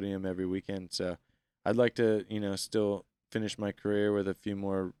the podium every weekend. So I'd like to still finish my career with a few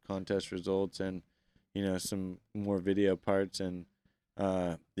more contest results and some more video parts. And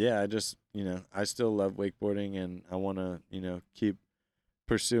yeah, I just I still love wakeboarding, and I want to keep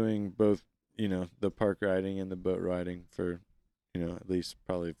pursuing both the park riding and the boat riding for at least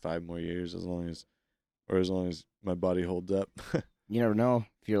probably 5 more years, as long as my body holds up. You never know.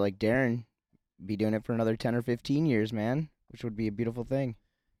 If you're like Darren, be doing it for another 10 or 15 years, man, which would be a beautiful thing.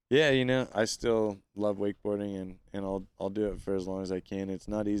 Yeah, I still love wakeboarding, and I'll do it for as long as I can. It's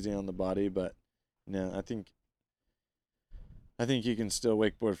not easy on the body, but I think you can still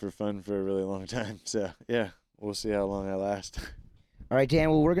wakeboard for fun for a really long time. So yeah, we'll see how long I last. All right, Dan,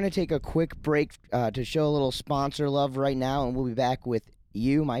 well, we're going to take a quick break to show a little sponsor love right now, and we'll be back with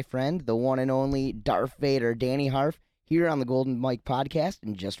you, my friend, the one and only Darth Vader, Danny Harf, here on the Golden Mike Podcast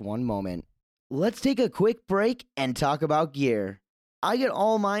in just one moment. Let's take a quick break and talk about gear. I get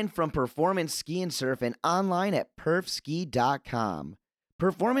all mine from Performance Ski and Surf and online at perfski.com.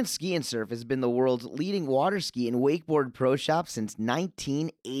 Performance Ski and Surf has been the world's leading water ski and wakeboard pro shop since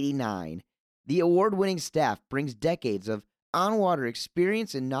 1989. The award-winning staff brings decades of on-water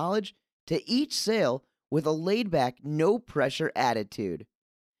experience and knowledge to each sail with a laid-back, no-pressure attitude.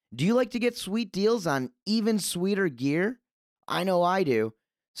 Do you like to get sweet deals on even sweeter gear? I know I do.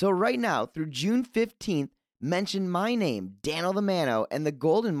 So right now, through June 15th, mention my name, Dano the Mano, and the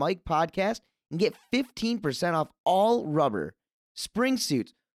Golden Mike podcast and get 15% off all rubber, spring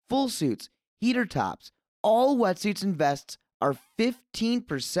suits, full suits, heater tops. All wetsuits and vests are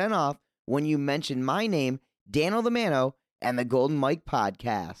 15% off when you mention my name, Dano the Mano, and the Golden Mike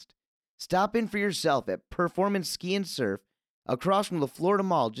podcast. Stop in for yourself at Performance Ski and Surf across from the Florida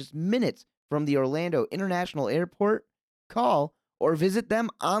Mall, just minutes from the Orlando International Airport. Call or visit them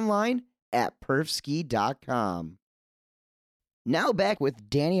online at perfski.com. Now back with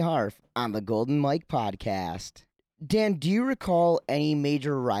Danny Harf on the Golden Mike podcast. Dan, do you recall any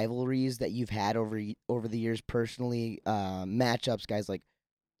major rivalries that you've had over the years personally? Matchups, guys like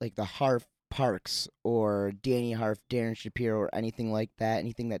the Harf Parks or Danny Harf, Darren Shapiro, or anything like that?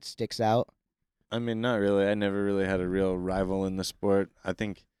 Anything that sticks out? I mean, not really. I never really had a real rival in the sport. I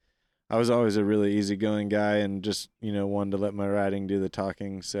think I was always a really easygoing guy and just, wanted to let my riding do the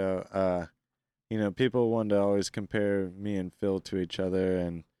talking. So, people wanted to always compare me and Phil to each other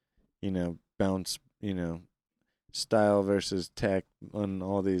and, bounce, style versus tech on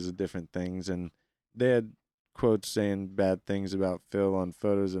all these different things. And they had quotes saying bad things about Phil on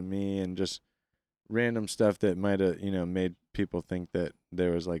photos of me and just random stuff that might have, made people think that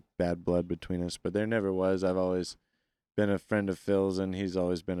there was like bad blood between us, but there never was. I've always been a friend of Phil's and he's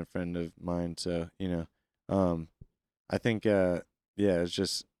always been a friend of mine. So, I think, it's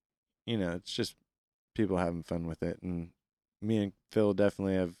just, it's just people having fun with it. And me and Phil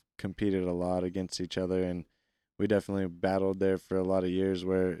definitely have competed a lot against each other, and we definitely battled there for a lot of years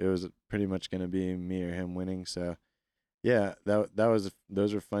where it was pretty much going to be me or him winning. So yeah, those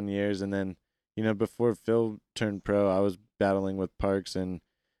were fun years. And then, before Phil turned pro, I was battling with Parks and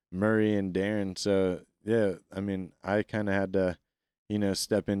Murray and Darren. So yeah, I mean, I kind of had to,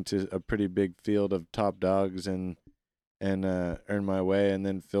 step into a pretty big field of top dogs and earn my way. And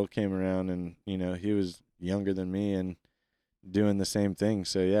then Phil came around and, he was younger than me and doing the same thing.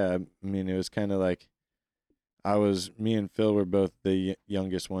 So yeah, I mean, it was kind of like me and Phil were both the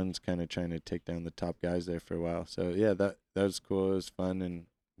youngest ones kind of trying to take down the top guys there for a while. So yeah, that was cool. It was fun. And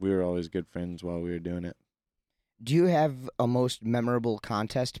we were always good friends while we were doing it. Do you have a most memorable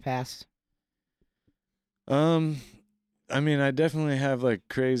contest pass? I mean, I definitely have like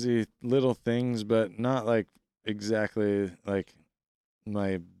crazy little things, but not like exactly like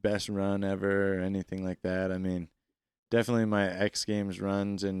my best run ever or anything like that. I mean, definitely my X-Games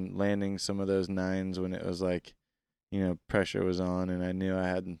runs and landing some of those nines when it was like, pressure was on and I knew I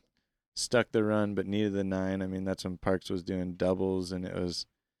hadn't stuck the run but needed the 9. I mean, that's when Parks was doing doubles and it was,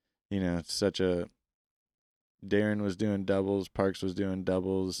 Darren was doing doubles, Parks was doing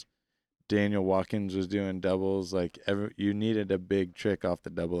doubles, Daniel Watkins was doing doubles. Like you needed a big trick off the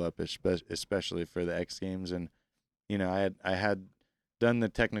double up, especially for the X Games. And I had done the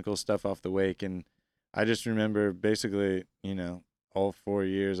technical stuff off the wake, and I just remember basically all 4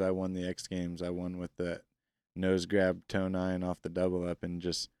 years I won the X Games. I won with the nose grab toe 9 off the double up, and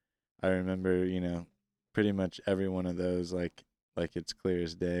just I remember pretty much every one of those like it's clear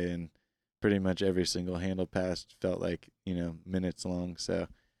as day, and pretty much every single handle pass felt like minutes long. So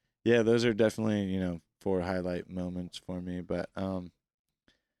yeah, those are definitely, 4 highlight moments for me. But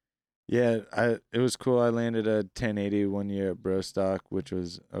yeah, it was cool. I landed a 1080 one year at Brostock, which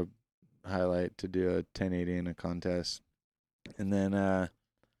was a highlight to do a 1080 in a contest. And then I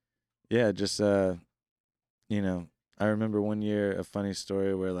remember one year a funny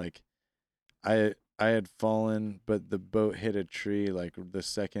story where like I had fallen, but the boat hit a tree like the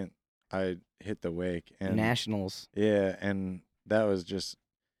second I hit the wake. And Nationals. Yeah, and that was just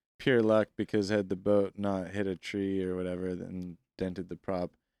pure luck, because had the boat not hit a tree or whatever and dented the prop,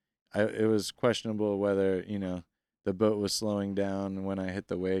 it was questionable whether the boat was slowing down when I hit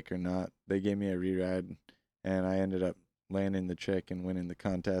the wake or not. They gave me a re-ride, and I ended up landing the trick and winning the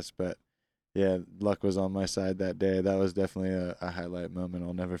contest. But yeah, luck was on my side that day. That was definitely a highlight moment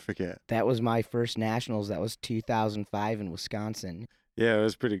I'll never forget. That was my first nationals. That was 2005 in Wisconsin. Yeah, it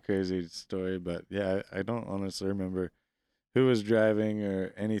was a pretty crazy story, but yeah, I don't honestly remember who was driving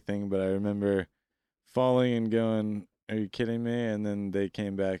or anything, but I remember falling and going, "Are you kidding me?" And then they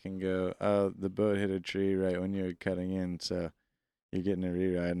came back and go, "Oh, the boat hit a tree right when you were cutting in, so you're getting a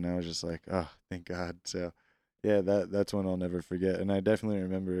re-ride." And I was just like, "Oh, thank God." So yeah, that's one I'll never forget. And I definitely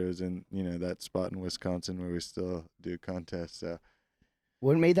remember it was in, that spot in Wisconsin where we still do contests. So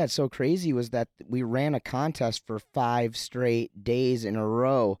what made that so crazy was that we ran a contest for 5 straight days in a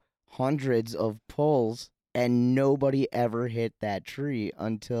row, hundreds of pulls, and nobody ever hit that tree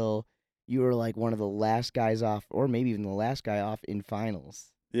until you were like one of the last guys off, or maybe even the last guy off in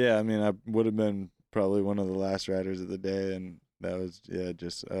finals. Yeah, I mean, I would have been probably one of the last riders of the day, and that was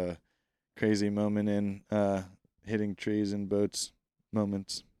just a crazy moment in hitting trees and boats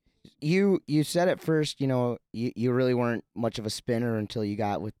moments. You said at first, you really weren't much of a spinner until you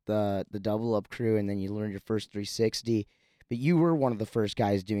got with the double up crew, and then you learned your first 360. But you were one of the first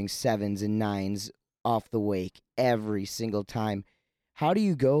guys doing 7s and 9s off the wake every single time. How do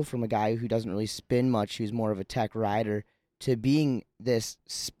you go from a guy who doesn't really spin much, who's more of a tech rider, to being this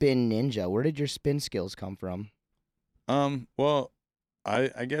spin ninja? Where did your spin skills come from? Well,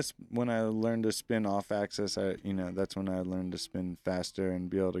 I guess when I learned to spin off axis, that's when I learned to spin faster and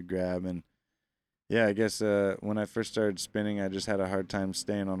be able to grab. And yeah, I guess when I first started spinning, I just had a hard time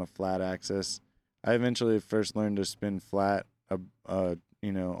staying on a flat axis. I eventually first learned to spin flat, all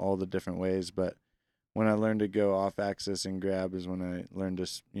the different ways. But when I learned to go off axis and grab is when I learned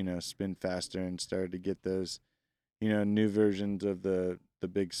to, spin faster and started to get those, new versions of the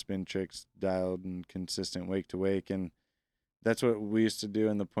big spin tricks dialed and consistent wake to wake. And that's what we used to do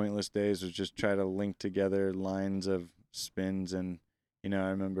in the pointless days, was just try to link together lines of spins. And, I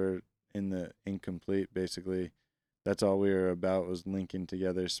remember in the incomplete, basically, that's all we were about, was linking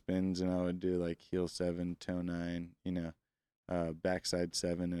together spins. And I would do like heel 7, toe 9, backside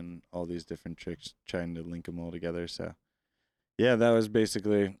 7, and all these different tricks, trying to link them all together. So yeah, that was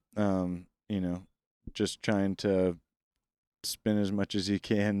basically, just trying to spin as much as you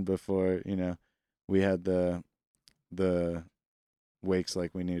can before, we had the wakes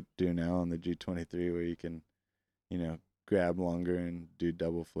like we need to do now on the G23, where you can, grab longer and do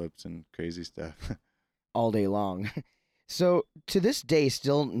double flips and crazy stuff. All day long. So to this day,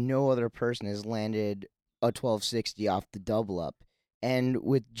 still no other person has landed a 1260 off the double up. And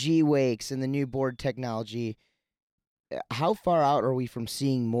with G wakes and the new board technology, how far out are we from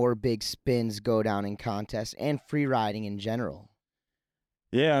seeing more big spins go down in contests and free riding in general?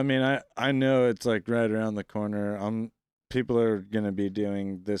 Yeah, I mean, I know it's like right around the corner. People are going to be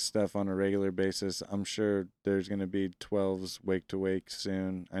doing this stuff on a regular basis. I'm sure there's going to be 12s wake to wake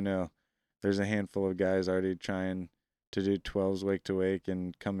soon. I know there's a handful of guys already trying to do 12s wake to wake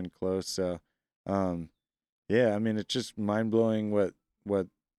and coming close. So, yeah, I mean, it's just mind blowing what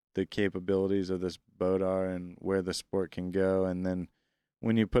the capabilities of this boat are and where the sport can go. And then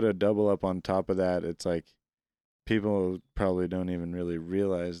when you put a double up on top of that, it's like people probably don't even really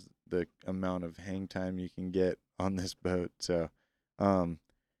realize the amount of hang time you can get on this boat. So,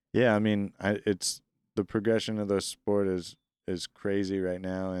 yeah, I mean, it's the progression of the sport is crazy right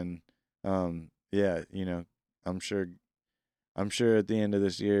now. And, yeah, I'm sure at the end of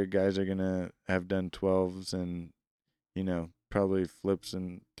this year, guys are going to have done 12s and, probably flips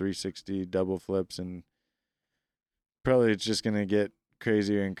and 360 double flips, and probably it's just going to get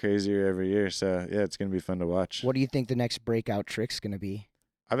crazier and crazier every year. So yeah, it's going to be fun to watch. What do you think the next breakout trick's going to be?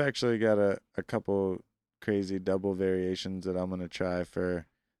 I've actually got a couple crazy double variations that I'm going to try for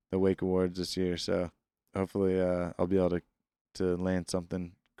the Wake Awards this year. So hopefully I'll be able to land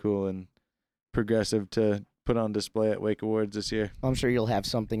something cool and progressive to put on display at Wake Awards this year. I'm sure you'll have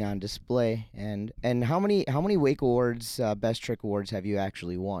something on display. And how many Wake Awards, Best Trick Awards have you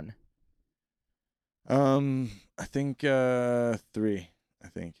actually won? I think 3. I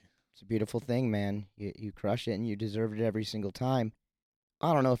think it's a beautiful thing, man. You crush it, and you deserve it every single time.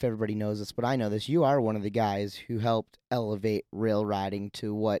 I don't know if everybody knows this, but I know this. You are one of the guys who helped elevate rail riding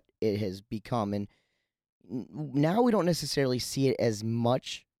to what it has become, and now we don't necessarily see it as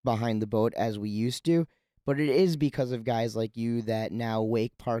much behind the boat as we used to. But it is because of guys like you that now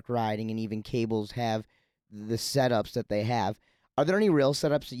wake park riding and even cables have the setups that they have. Are there any rail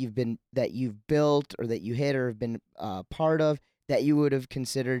setups that you've built or that you hit or have been part of that you would have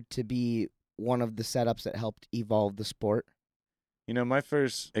considered to be one of the setups that helped evolve the sport? My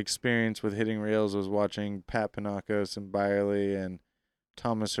first experience with hitting rails was watching Pat Panakos and Byerly and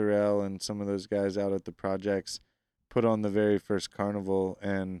Thomas Harrell and some of those guys out at the projects put on the very first carnival.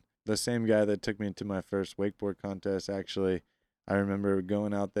 And the same guy that took me to my first wakeboard contest, actually, I remember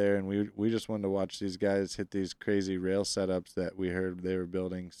going out there and we just wanted to watch these guys hit these crazy rail setups that we heard they were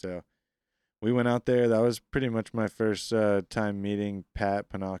building. So we went out there. That was pretty much my first time meeting Pat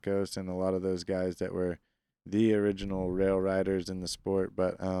Panakos and a lot of those guys that were the original rail riders in the sport.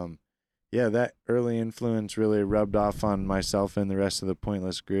 But yeah, that early influence really rubbed off on myself and the rest of the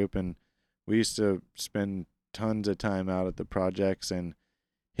Pointless group. And we used to spend tons of time out at the projects and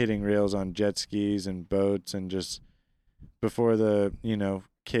hitting rails on jet skis and boats, and just before the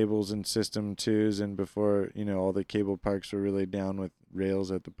cables and system 2s, and before all the cable parks were really down with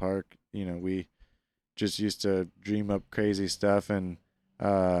rails at the park. We just used to dream up crazy stuff. And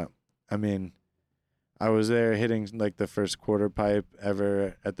I mean, I was there hitting like the first quarter pipe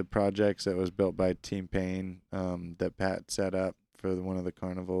ever at the projects that was built by Team Payne, that Pat set up for one of the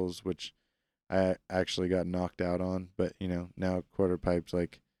carnivals, which I actually got knocked out on. But now quarter pipe's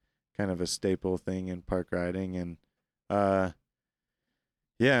like kind of a staple thing in park riding. And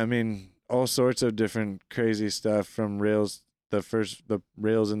yeah, I mean, all sorts of different crazy stuff, from rails, the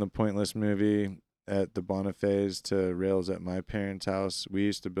rails in the Pointless movie at the Boniface, to rails at my parents' house. We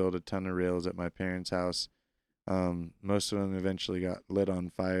used to build a ton of rails at my parents' house. Most of them eventually got lit on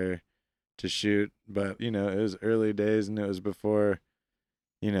fire to shoot, but it was early days, and it was before,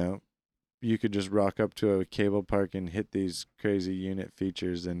 you could just rock up to a cable park and hit these crazy unit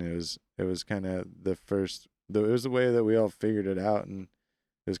features. And it was kind of it was the way that we all figured it out, and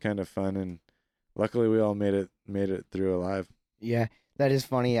it was kind of fun. And luckily we all made it through alive. Yeah, that is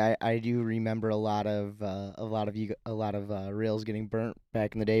funny. I do remember a lot of rails getting burnt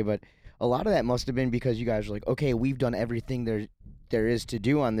back in the day, but a lot of that must have been because you guys were like, okay, we've done everything there is to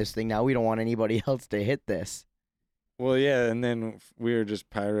do on this thing. Now we don't want anybody else to hit this. Well, yeah, and then we were just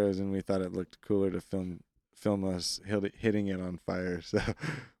pyros, and we thought it looked cooler to film us hitting it on fire. So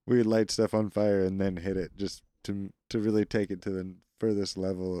we would light stuff on fire and then hit it, just to really take it to the furthest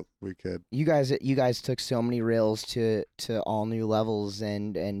level we could. You guys took so many rails to all new levels,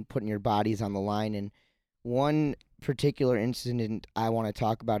 and putting your bodies on the line. And one particular incident I want to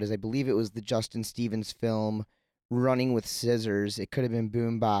talk about is, I believe it was the Justin Stevens film Running with Scissors. It could have been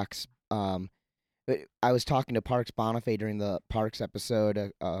Boombox. But I was talking to Parks Bonifay during the Parks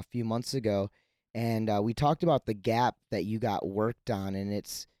episode a few months ago, and we talked about the gap that you got worked on. And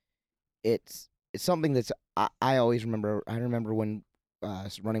it's something that's I always remember. I remember when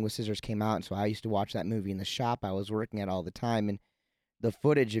Running with Scissors came out, and so I used to watch that movie in the shop I was working at all the time. And the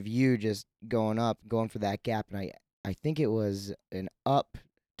footage of you just going for that gap, and I think it was an up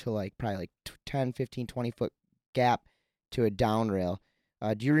to like probably like 10, 15, 20 foot gap to a down rail.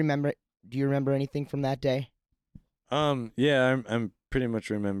 Do you remember anything from that day? Yeah, I'm pretty much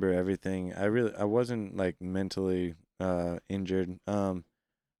remember everything. I wasn't like mentally injured.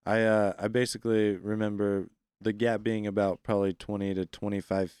 I basically remember the gap being about probably 20 to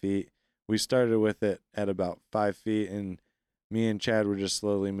 25 feet. We started with it at about 5 feet, and me and Chad were just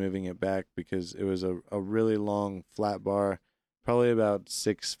slowly moving it back because it was a really long flat bar, probably about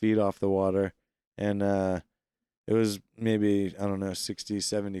 6 feet off the water. And it was maybe, I don't know, 60,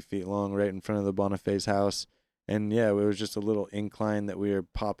 70 feet long, right in front of the Boniface house. And yeah, it was just a little incline that we were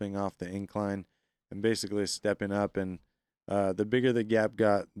popping off the incline and basically stepping up. And the bigger the gap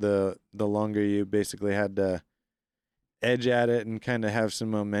got, the longer you basically had to edge at it and kind of have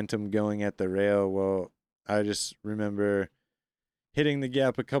some momentum going at the rail. Well, I just remember hitting the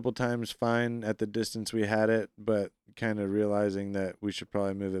gap a couple times fine at the distance we had it, but kind of realizing that we should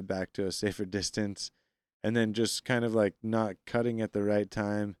probably move it back to a safer distance. And then just kind of like not cutting at the right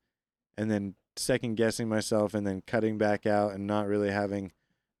time, and then second guessing myself, and then cutting back out and not really having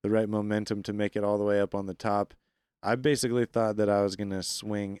the right momentum to make it all the way up on the top. I basically thought that I was going to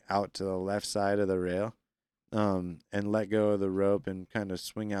swing out to the left side of the rail, and let go of the rope and kind of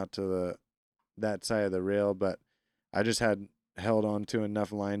swing out to that side of the rail. But I just had held on to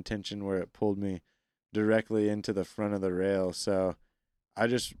enough line tension where it pulled me directly into the front of the rail. So I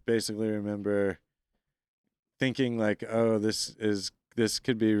just basically remember thinking like, oh, this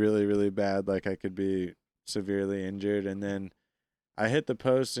could be really, really bad. Like I could be severely injured. And then I hit the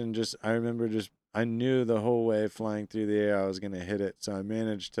post, and I knew the whole way flying through the air I was going to hit it. So I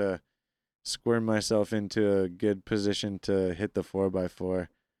managed to squirm myself into a good position to hit the 4x4.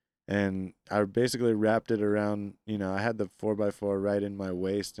 And I basically wrapped it around, I had the 4x4 right in my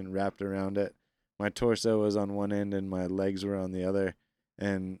waist and wrapped around it. My torso was on one end and my legs were on the other.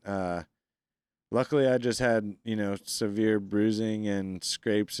 And luckily I just had, severe bruising and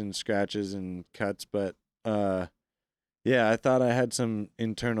scrapes and scratches and cuts. But yeah, I thought I had some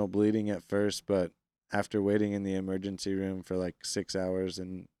internal bleeding at first, but after waiting in the emergency room for like 6 hours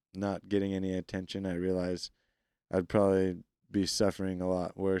and not getting any attention, I realized I'd probably be suffering a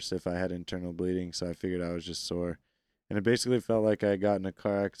lot worse if I had internal bleeding. So I figured I was just sore. And it basically felt like I got in a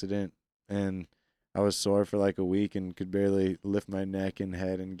car accident, and I was sore for like a week and could barely lift my neck and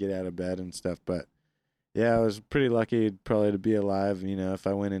head and get out of bed and stuff. But yeah, I was pretty lucky probably to be alive. If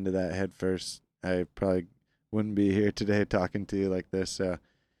I went into that head first, I probably wouldn't be here today talking to you like this. So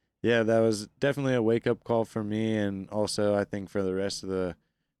yeah, that was definitely a wake-up call for me, and also I think for the rest of the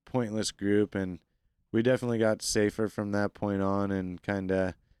Pointless group. And we definitely got safer from that point on, and kind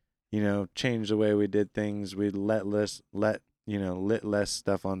of, changed the way we did things. We let lit less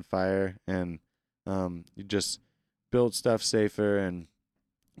stuff on fire, and you just built stuff safer, and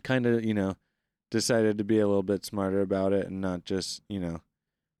kind of, decided to be a little bit smarter about it and not just,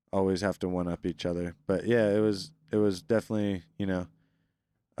 always have to one up each other. But yeah, it was definitely,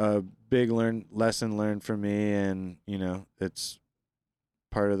 a big lesson learned for me, and, it's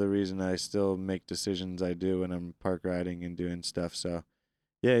part of the reason I still make decisions I do when I'm park riding and doing stuff. So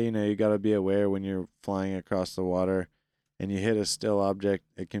yeah, you got to be aware when you're flying across the water and you hit a still object,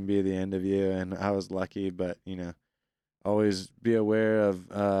 it can be the end of you. And I was lucky, but always be aware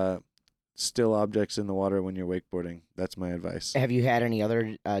of still objects in the water when you're wakeboarding. That's my advice. Have you had any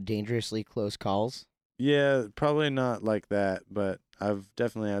other dangerously close calls? Yeah, probably not like that, but I've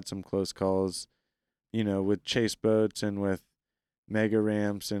definitely had some close calls, with chase boats and with mega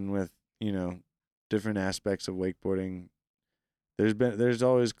ramps and with, different aspects of wakeboarding. There's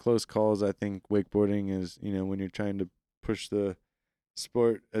always close calls. I think wakeboarding is, when you're trying to push the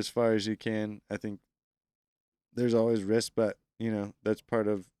sport as far as you can, I think there's always risk, but, that's part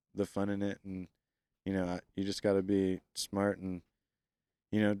of the fun in it. And, you just got to be smart and,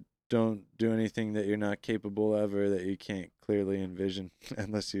 don't do anything that you're not capable of or that you can't clearly envision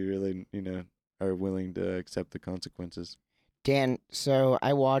unless you really, are willing to accept the consequences. Dan, so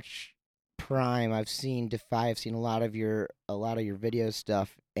I watch Prime. I've seen DeFi. I've seen a lot of your video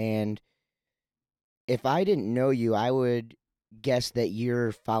stuff, and if I didn't know you, I would guess that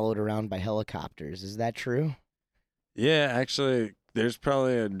you're followed around by helicopters. Is that true? Yeah, actually, there's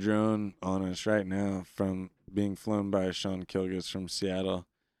probably a drone on us right now from being flown by Sean Kilgus from Seattle.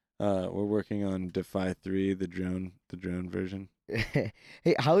 We're working on DEFY 3, the drone version. Hey,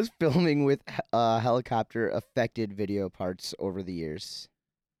 how's filming with helicopter affected video parts over the years?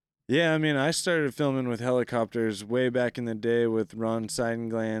 Yeah, I mean, I started filming with helicopters way back in the day with Ron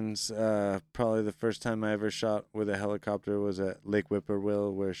Seidenglanz. Probably the first time I ever shot with a helicopter was at Lake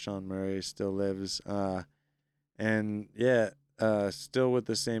Whippoorwill, where Sean Murray still lives. And yeah, still with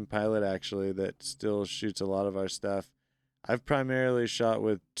the same pilot, actually, that still shoots a lot of our stuff. I've primarily shot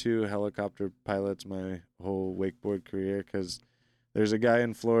with 2 helicopter pilots my whole wakeboard career, because there's a guy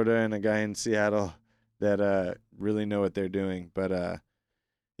in Florida and a guy in Seattle that really know what they're doing. But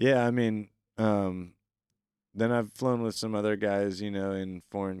yeah, I mean, then I've flown with some other guys, in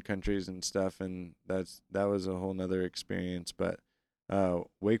foreign countries and stuff, and that was a whole nother experience. But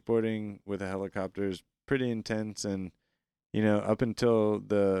wakeboarding with a helicopter is pretty intense, and up until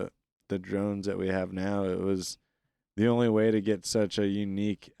the drones that we have now, it was the only way to get such a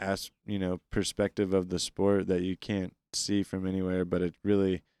unique perspective of the sport that you can't see from anywhere. But it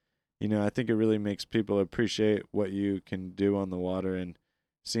really, I think it really makes people appreciate what you can do on the water, and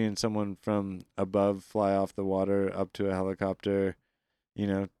seeing someone from above fly off the water up to a helicopter,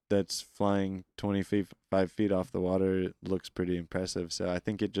 that's flying 25 feet off the water, it looks pretty impressive. So I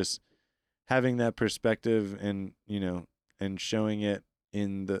think it just having that perspective and, and showing it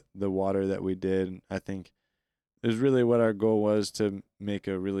in the water that we did, I think is really what our goal was, to make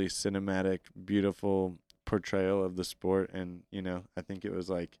a really cinematic, beautiful portrayal of the sport. And, I think it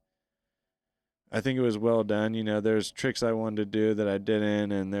was well done. There's tricks I wanted to do that I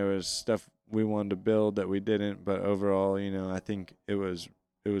didn't, and there was stuff we wanted to build that we didn't. But overall, I think it was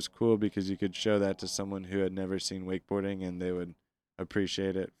cool because you could show that to someone who had never seen wakeboarding, and they would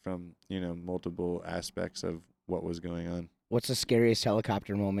appreciate it from, multiple aspects of what was going on. What's the scariest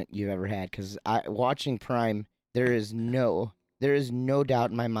helicopter moment you've ever had? Because watching Prime, there is no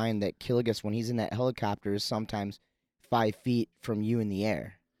doubt in my mind that Kilgus, when he's in that helicopter, is sometimes 5 feet from you in the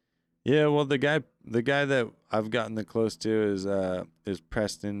air. Yeah, well, the guy that I've gotten the close to is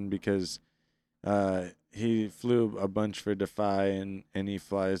Preston, because he flew a bunch for DEFY, and he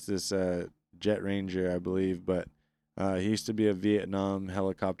flies this Jet Ranger, I believe. But he used to be a Vietnam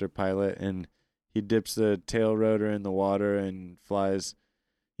helicopter pilot, and he dips the tail rotor in the water and flies,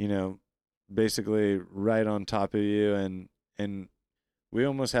 basically right on top of you. And we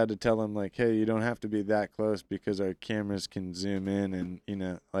almost had to tell him, like, hey, you don't have to be that close because our cameras can zoom in, and,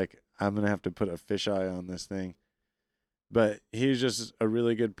 I'm going to have to put a fisheye on this thing. But he's just a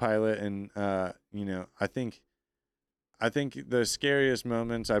really good pilot, and, I think the scariest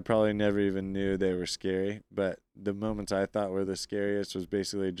moments, I probably never even knew they were scary, but the moments I thought were the scariest was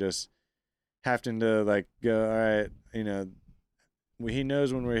basically just having to, like, go, all right, he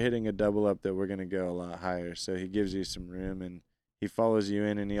knows when we're hitting a double up that we're going to go a lot higher, so he gives you some room, and he follows you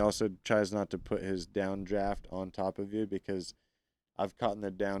in, and he also tries not to put his downdraft on top of you, because I've caught in the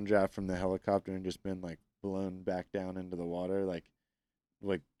downdraft from the helicopter and just been, like, blown back down into the water, like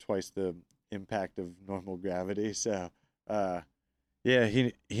twice the impact of normal gravity. So, yeah,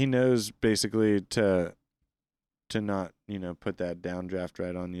 he knows basically to not, put that downdraft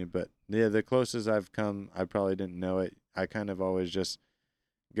right on you. But yeah, the closest I've come, I probably didn't know it. I kind of always just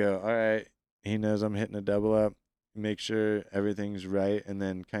go, all right, he knows I'm hitting a double up, make sure everything's right, and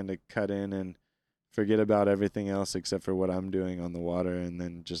then kind of cut in and forget about everything else except for what I'm doing on the water, and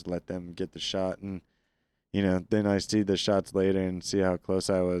then just let them get the shot. And then I see the shots later and see how close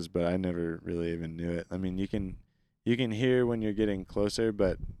I was, but I never really even knew it. I mean, you can hear when you're getting closer,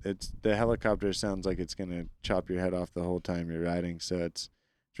 but the helicopter sounds like it's gonna chop your head off the whole time you're riding. So it's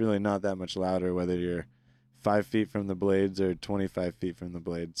really not that much louder whether you're 5 feet from the blades or 25 feet from the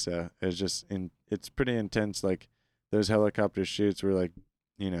blades. So it's pretty intense. Like those helicopter shoots were like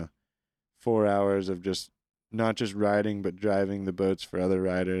 4 hours of just not just riding but driving the boats for other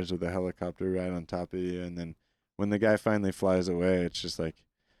riders with a helicopter right on top of you. And then when the guy finally flies away, it's just like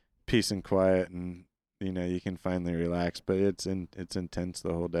peace and quiet, and you can finally relax. But it's intense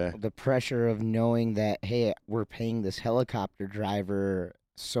the whole day. The pressure of knowing that, hey, we're paying this helicopter driver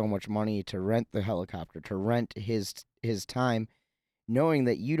so much money to rent the helicopter, to rent his time, knowing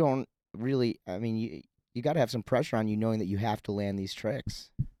that you don't really, I mean, you got to have some pressure on you knowing that you have to land these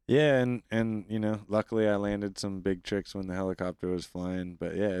tricks. Yeah, and luckily I landed some big tricks when the helicopter was flying.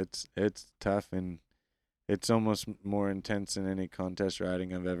 But yeah, it's tough, and it's almost more intense than any contest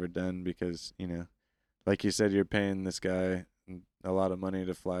riding I've ever done, because like you said, you're paying this guy a lot of money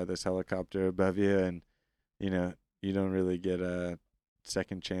to fly this helicopter above you, and you don't really get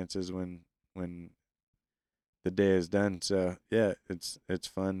second chances when the day is done. So yeah, it's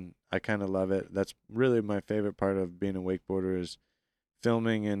fun. I kind of love it. That's really my favorite part of being a wakeboarder, is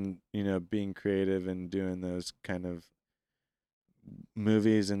filming and being creative and doing those kind of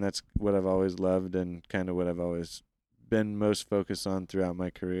movies. And that's what I've always loved, and kind of what I've always been most focused on throughout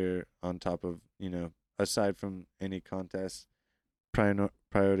my career, on top of aside from any contest.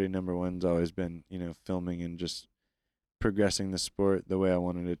 Priority number one's always been filming and just progressing the sport the way I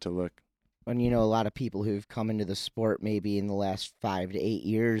wanted it to look. And a lot of people who've come into the sport maybe in the last 5 to 8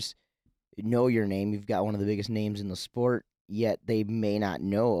 years know your name. You've got one of the biggest names in the sport, yet they may not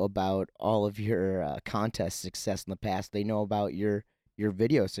know about all of your contest success in the past. They know about your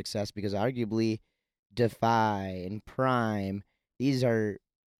video success, because arguably DEFY and Prime, these are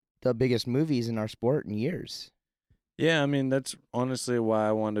the biggest movies in our sport in years. Yeah, I mean, that's honestly why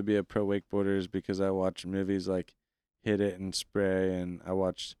I wanted to be a pro wakeboarder, is because I watched movies like Hit It and Spray, and I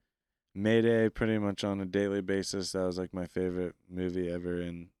watched Mayday pretty much on a daily basis. That was like my favorite movie ever.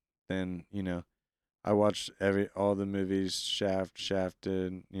 And then I watched all the movies,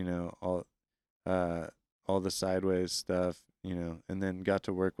 Shafted, all the Sideways stuff, and then got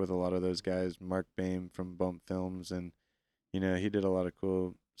to work with a lot of those guys. Mark Bain from Bump Films, and he did a lot of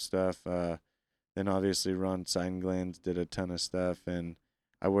cool stuff. Then obviously Ron Seinglands did a ton of stuff, and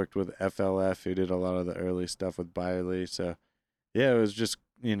I worked with FLF, who did a lot of the early stuff with Byerly. So yeah, it was just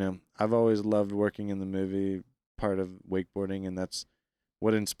I've always loved working in the movie part of wakeboarding, and that's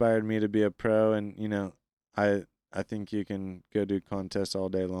what inspired me to be a pro. And I think you can go do contests all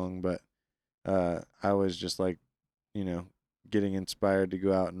day long, but I was just like getting inspired to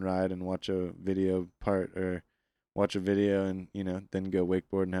go out and ride and watch a video part, or watch a video and then go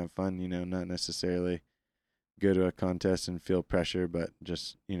wakeboard and have fun. Not necessarily go to a contest and feel pressure, but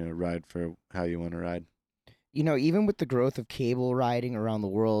just ride for how you want to ride. Even with the growth of cable riding around the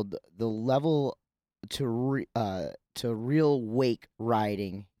world, the level to real wake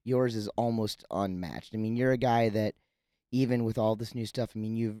riding, yours is almost unmatched. I mean, you're a guy that, even with all this new stuff, I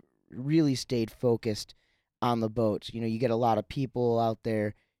mean, you've really stayed focused on the boats. You get a lot of people out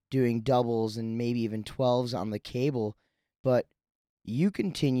there doing doubles and maybe even 12s on the cable, but you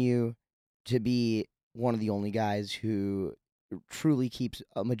continue to be one of the only guys who truly keeps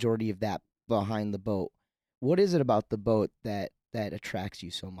a majority of that behind the boat. What is it about the boat that attracts you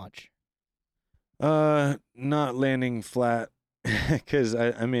so much? Not landing flat, because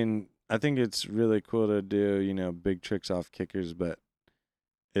I mean, I think it's really cool to do big tricks off kickers, but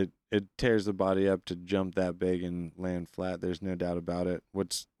it tears the body up to jump that big and land flat. There's no doubt about it.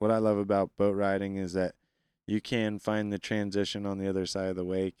 What I love about boat riding is that you can find the transition on the other side of the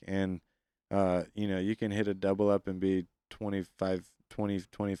wake, and you can hit a double up and be 25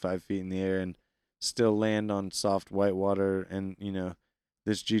 feet in the air and still land on soft white water. And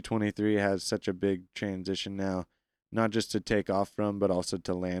this G23 has such a big transition now, not just to take off from, but also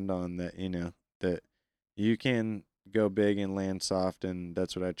to land on, that that you can go big and land soft. And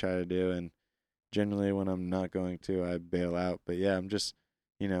that's what I try to do. And generally when I'm not going to, I bail out. But yeah, I'm just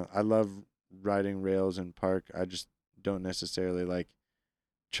I love riding rails in park. I just don't necessarily like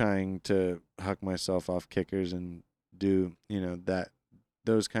trying to huck myself off kickers and do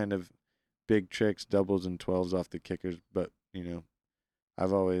those kind of big tricks, doubles and 12s off the kickers, but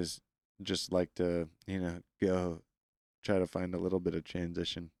I've always just liked to go try to find a little bit of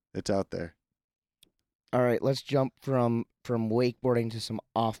transition. It's out there. All right, let's jump from wakeboarding to some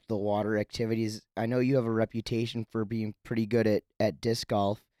off the water activities. I know you have a reputation for being pretty good at disc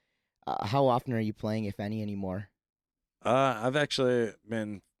golf. How often are you playing, if any, anymore? I've actually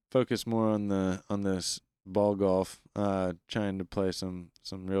been focused more on this ball golf, trying to play some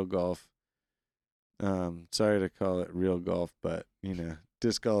real golf. Sorry to call it real golf, but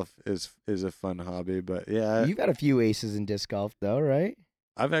disc golf is a fun hobby. But yeah, You've got a few aces in disc golf, though, right?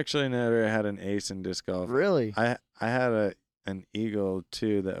 I've actually never had an ace in disc golf. Really? I had an eagle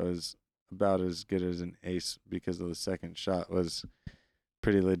too that was about as good as an ace because of the second shot was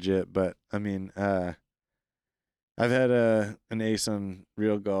pretty legit. But I mean, I've had an ace on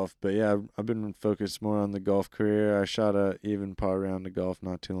real golf, but yeah, I've been focused more on the golf career. I shot a even par round of golf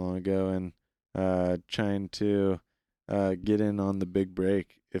not too long ago, and trying to get in on the big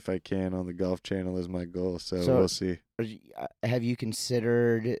break if I can on the Golf Channel is my goal. So we'll see. Have you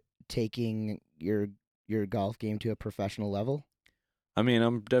considered taking your golf game to a professional level? I mean,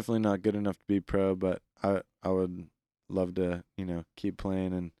 I'm definitely not good enough to be pro, but I would love to, keep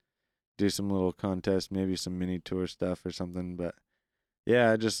playing and do some little contests, maybe some mini tour stuff or something. But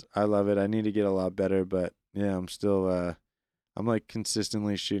yeah, I love it. I need to get a lot better, but yeah, I'm still I'm like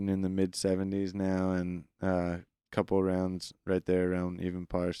consistently shooting in the mid 70s now, and couple rounds right there around even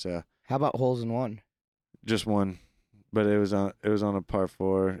par. So how about holes in one? Just one, but it was on a par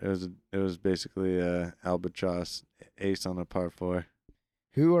 4. It was basically a albatross ace on a par 4.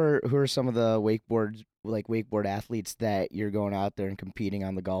 Who are some of the wakeboard athletes that you're going out there and competing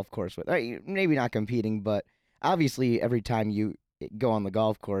on the golf course with? Maybe not competing, but obviously every time you go on the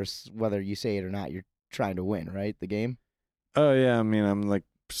golf course, whether you say it or not, you're trying to win, right? The game. Oh yeah, I mean, I'm like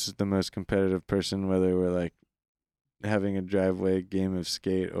the most competitive person, whether we're like having a driveway game of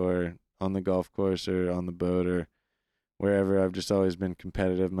skate or on the golf course or on the boat or wherever. I've just always been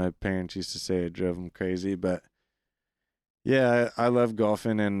competitive. My parents used to say it drove them crazy, but yeah, I love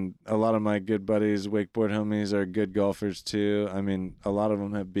golfing, and a lot of my good buddies, wakeboard homies, are good golfers too. I mean, a lot of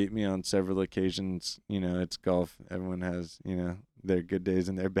them have beat me on several occasions. It's golf. Everyone has, their good days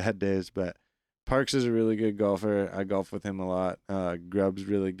and their bad days, but Parks is a really good golfer. I golf with him a lot. Grubb's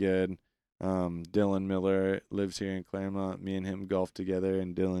really good. Dylan Miller lives here in Claremont. Me and him golf together,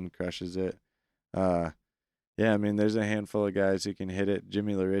 and Dylan crushes it. Yeah, I mean, there's a handful of guys who can hit it.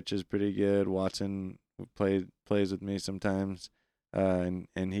 Jimmy LaRich is pretty good. Watson plays with me sometimes, and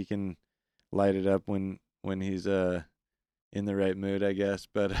he can light it up when he's in the right mood, I guess.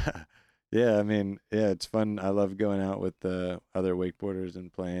 But yeah, I mean, yeah, it's fun. I love going out with other wakeboarders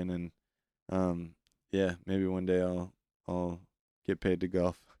and playing, and yeah, maybe one day I'll get paid to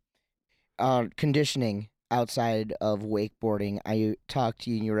golf. Conditioning outside of wakeboarding, I talked to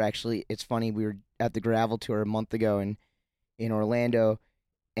you, and you were actually, it's funny, we were at the gravel tour a month ago in Orlando,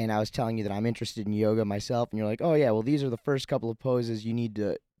 and I was telling you that I'm interested in yoga myself, and you're like, oh yeah, well, these are the first couple of poses you need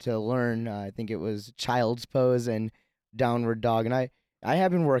to learn. I think it was child's pose and downward dog, and I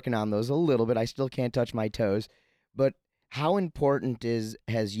have been working on those a little bit. I still can't touch my toes, but how important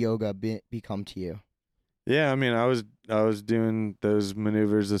has yoga become to you? Yeah, I mean, I was doing those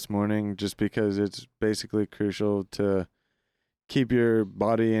maneuvers this morning just because it's basically crucial to keep your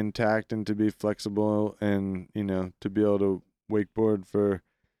body intact and to be flexible, and to be able to wakeboard for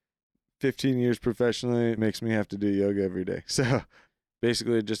 15 years professionally. It makes me have to do yoga every day. So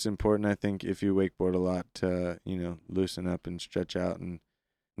basically just important, I think, if you wakeboard a lot, to loosen up and stretch out and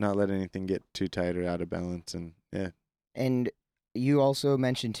not let anything get too tight or out of balance. And yeah. And you also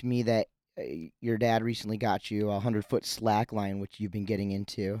mentioned to me that your dad recently got you a 100-foot slack line, which you've been getting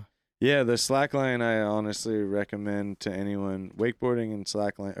into. Yeah, the slack line I honestly recommend to anyone. Wakeboarding and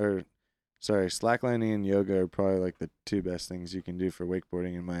slacklining and yoga are probably like the two best things you can do for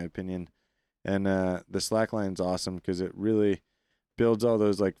wakeboarding, in my opinion. And the slackline's awesome because it really builds all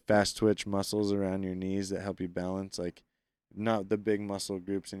those like fast twitch muscles around your knees that help you balance, like not the big muscle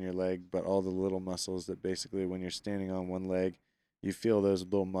groups in your leg, but all the little muscles that basically when you're standing on one leg, you feel those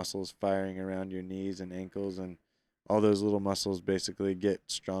little muscles firing around your knees and ankles, and all those little muscles basically get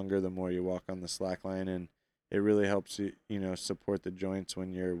stronger the more you walk on the slack line, and it really helps you, support the joints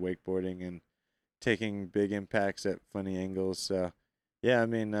when you're wakeboarding and taking big impacts at funny angles. So, yeah, I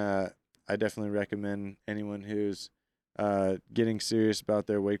mean, I definitely recommend anyone who's getting serious about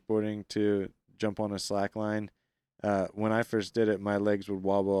their wakeboarding to jump on a slack line. When I first did it, my legs would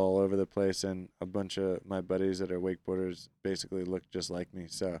wobble all over the place, and a bunch of my buddies that are wakeboarders basically looked just like me.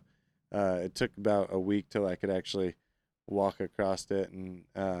 So it took about a week till I could actually walk across it, and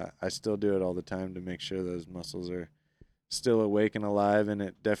I still do it all the time to make sure those muscles are still awake and alive, and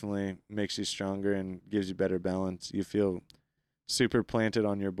it definitely makes you stronger and gives you better balance. You feel super planted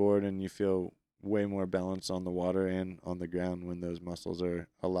on your board, and you feel way more balance on the water and on the ground when those muscles are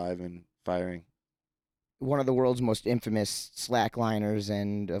alive and firing. One of the world's most infamous slackliners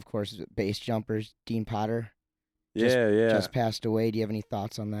and, of course, base jumpers, Dean Potter, just passed away. Do you have any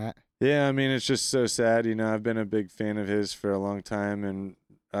thoughts on that? Yeah, I mean, it's just so sad. I've been a big fan of his for a long time, and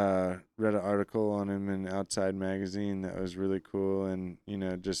read an article on him in Outside Magazine that was really cool, and,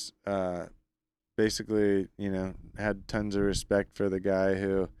 just basically, had tons of respect for the guy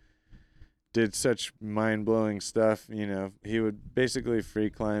who did such mind-blowing stuff. He would basically free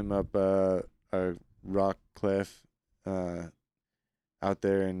climb up a rock cliff out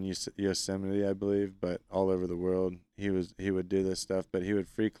there in Yosemite, I believe, but all over the world. He would do this stuff, but he would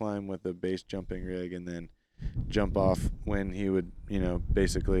free climb with a base jumping rig and then jump off when he would,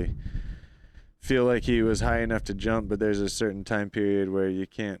 basically feel like he was high enough to jump, but there's a certain time period where you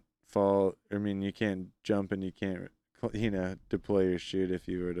can't fall. I mean, you can't jump and you can't, deploy your chute if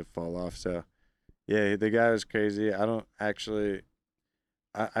you were to fall off. So, yeah, the guy was crazy. I don't actually.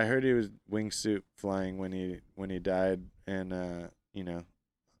 I heard he was wingsuit flying when he died, and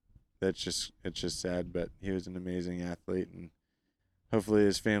it's just sad. But he was an amazing athlete, and hopefully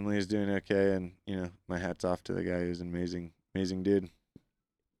his family is doing okay. And my hat's off to the guy. He was an amazing dude.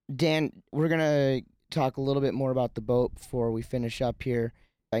 Dan, we're gonna talk a little bit more about the boat before we finish up here.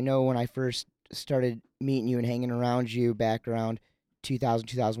 I know when I first started meeting you and hanging around you back around 2000,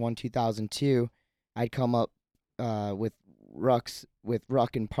 2001, 2002, I'd come up with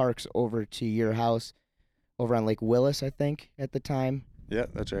Ruck and Parks over to your house over on Lake Willis, I think, at the time. Yeah,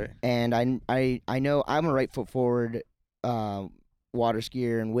 that's right. And I know I'm a right foot forward water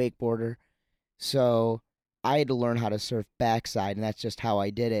skier and wakeboarder, so I had to learn how to surf backside, and that's just how I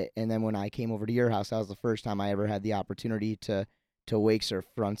did it. And then when I came over to your house, that was the first time I ever had the opportunity to wake surf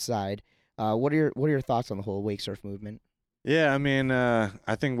frontside. What are your thoughts on the whole wake surf movement? Yeah, I mean,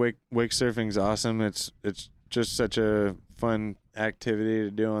 I think wake surfing's awesome. It's just such a fun activity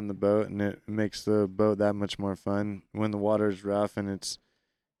to do on the boat, and it makes the boat that much more fun. When the water's rough and it's,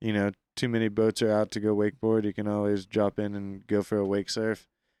 too many boats are out to go wakeboard, you can always drop in and go for a wake surf.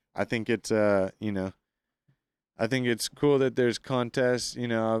 I think it's I think it's cool that there's contests.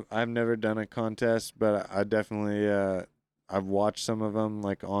 I've never done a contest, but I definitely I've watched some of them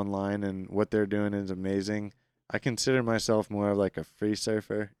like online, and what they're doing is amazing. I consider myself more of like a free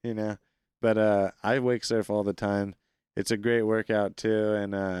surfer, but I wake surf all the time. It's a great workout too,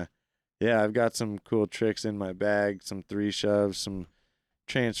 and yeah, I've got some cool tricks in my bag, some 3 shoves, some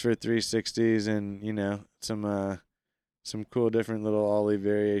transfer 360s, and some cool different little ollie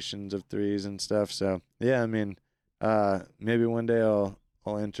variations of threes and stuff. So yeah, I mean, maybe one day I'll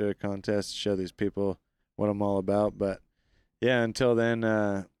enter a contest, show these people what I'm all about. But yeah, until then,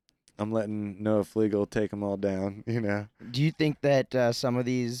 I'm letting Noah Flegel take them all down. Do you think that some of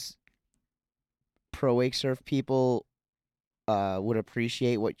these pro wake surf people would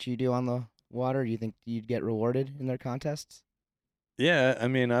appreciate what you do on the water? Do you think you'd get rewarded in their contests? Yeah, I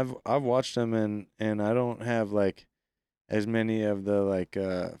mean, I've watched them, and I don't have like as many of the like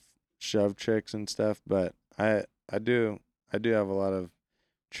shove tricks and stuff, but I do have a lot of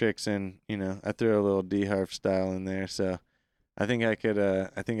tricks, and I threw a little D-Harf style in there, so I think I could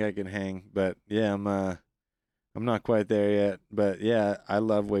hang. But yeah, I'm not quite there yet, but yeah, I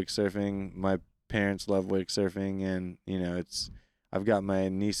love wake surfing. My parents love wake surfing, and I've got my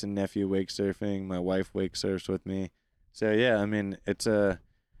niece and nephew wake surfing. My wife wake surfs with me. So yeah, I mean, it's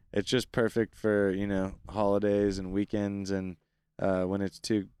just perfect for, holidays and weekends, and when it's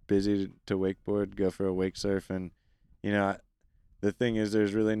too busy to wakeboard, go for a wake surf. And the thing is,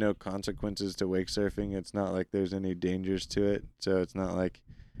 there's really no consequences to wake surfing. It's not like there's any dangers to it. So it's not like,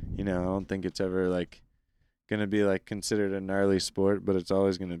 I don't think it's ever like gonna be like considered a gnarly sport, but it's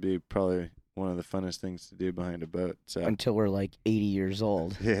always gonna be probably one of the funnest things to do behind a boat. So until we're like 80 years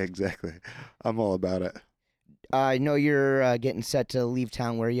old. Yeah, exactly. I'm all about it. I know you're getting set to leave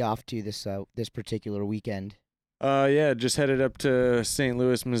town. Where are you off to this particular weekend? Yeah, just headed up to St.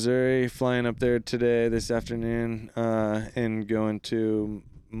 Louis, Missouri, flying up there this afternoon, and going to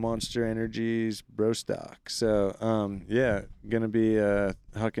Monster Energy's Brostock. So, yeah, gonna be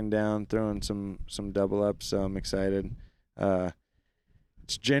hucking down, throwing some double ups, so I'm excited.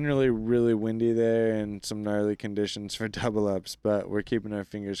 It's generally really windy there and some gnarly conditions for double ups, but we're keeping our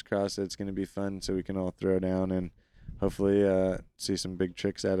fingers crossed that it's going to be fun so we can all throw down and hopefully see some big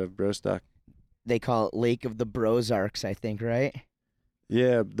tricks out of Brostock. They call it Lake of the Brozarks, I think, right?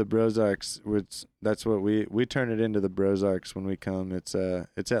 Yeah, the Brozarks, which that's what we turn it into the Brozarks when we come. It's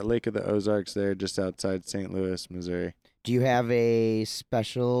at Lake of the Ozarks there, just outside St. Louis, Missouri. Do you have a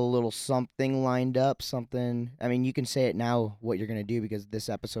special little something lined up? Something? I mean, you can say it now what you're going to do because this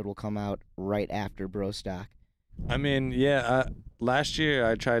episode will come out right after Brostock. I mean, yeah, last year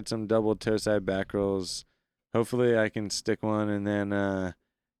I tried some double toe side back rolls. Hopefully I can stick one. And then,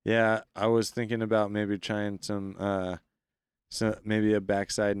 yeah, I was thinking about maybe trying some maybe a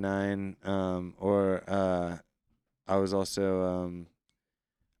backside 9, or I was also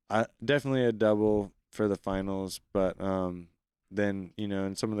definitely a double for the finals, but then, you know,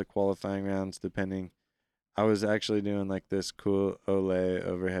 in some of the qualifying rounds, depending, I was actually doing like this cool Olay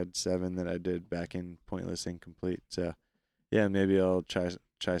overhead 7 that I did back in Pointless Incomplete. So yeah, maybe I'll try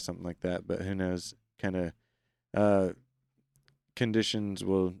something like that, but who knows, kind of conditions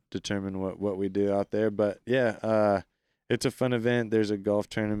will determine what we do out there. But yeah, it's a fun event. There's a golf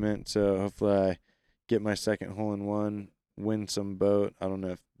tournament, so hopefully I get my second hole-in-one, win some boat. I don't know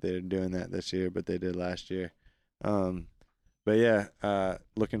if they're doing that this year, but they did last year. But yeah,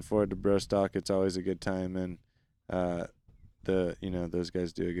 looking forward to Brostock. It's always a good time, and those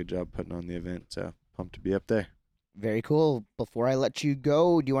guys do a good job putting on the event. So pumped to be up there. Very cool. Before I let you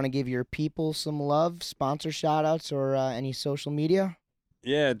go, do you want to give your people some love, sponsor shout-outs, or any social media?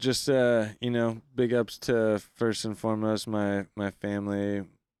 Yeah, just big ups to, first and foremost, my family,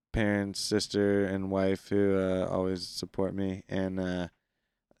 parents, sister, and wife who always support me, and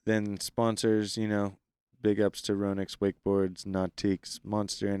then sponsors, big ups to Ronix Wakeboards, Nautiques,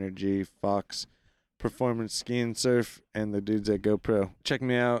 Monster Energy, Fox, Performance Ski and Surf, and the dudes at GoPro. Check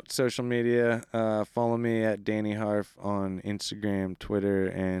me out, social media. Follow me at Danny Harf on Instagram, Twitter,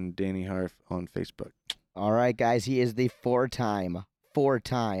 and Danny Harf on Facebook. All right, guys, he is the four-time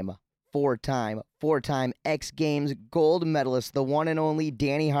X-Games Gold Medalist, the one and only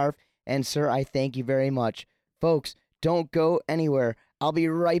Danny Harf. And, sir, I thank you very much. Folks, don't go anywhere. I'll be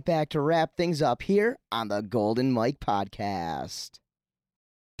right back to wrap things up here on the Golden Mike Podcast.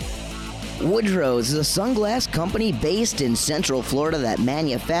 Woodrow's is a sunglass company based in Central Florida that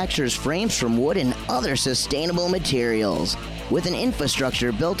manufactures frames from wood and other sustainable materials. With an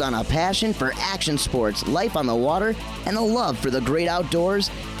infrastructure built on a passion for action sports, life on the water, and a love for the great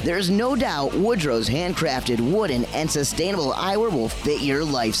outdoors, there's no doubt Woodrow's handcrafted wooden and sustainable eyewear will fit your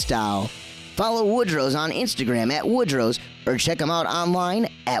lifestyle. Follow Woodrow's on Instagram at Woodrow's or check them out online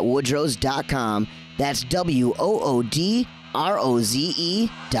at woodrows.com. That's WOODROZE.com.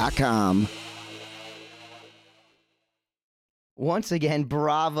 Once again,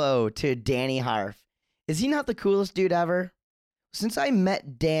 bravo to Danny Harf. Is he not the coolest dude ever? Since I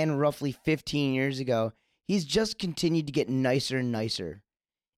met Dan roughly 15 years ago, he's just continued to get nicer and nicer.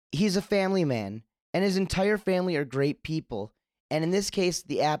 He's a family man, and his entire family are great people. And in this case,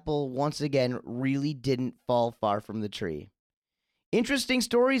 the apple, once again, really didn't fall far from the tree. Interesting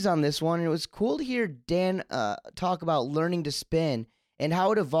stories on this one, and it was cool to hear Dan talk about learning to spin and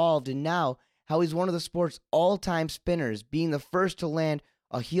how it evolved, and now how he's one of the sport's all-time spinners, being the first to land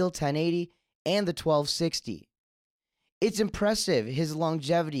a heel 1080 and the 1260. It's impressive, his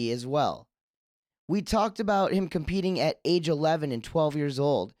longevity as well. We talked about him competing at age 11 and 12 years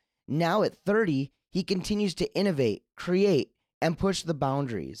old. Now at 30, he continues to innovate, create, and push the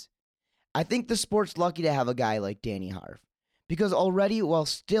boundaries. I think the sport's lucky to have a guy like Danny Harf, because already, while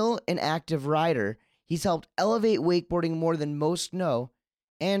still an active rider, he's helped elevate wakeboarding more than most know,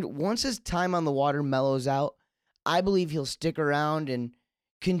 and once his time on the water mellows out, I believe he'll stick around and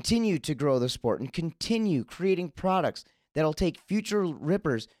continue to grow the sport and continue creating products that'll take future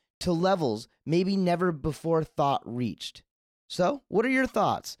rippers to levels maybe never before thought reached. So, what are your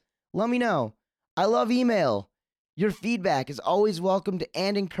thoughts? Let me know. I love email. Your feedback is always welcomed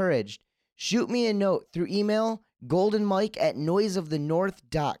and encouraged. Shoot me a note through email,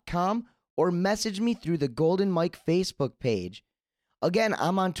 goldenmike@noiseofthenorth.com, or message me through the Golden Mike Facebook page. Again,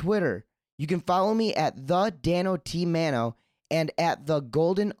 I'm on Twitter. You can follow me at the Dano T Mano and at the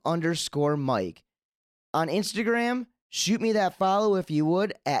golden_Mike. On Instagram, shoot me that follow if you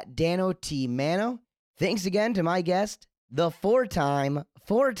would at Dano T Mano. Thanks again to my guest, the four-time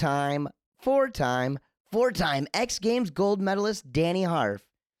X-Games Gold Medalist, Danny Harf.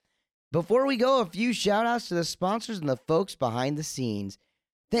 Before we go, a few shout-outs to the sponsors and the folks behind the scenes.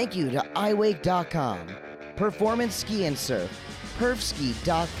 Thank you to iWake.com, Performance Ski and Surf,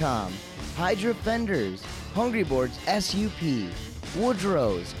 Perfski.com, Hydra Fenders, Hungry Boards SUP,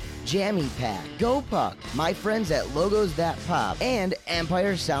 Woodrow's, Jammy Pack, Go Puck, my friends at Logos That Pop, and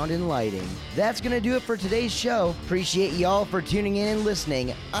Empire Sound and Lighting. That's going to do it for today's show. Appreciate y'all for tuning in and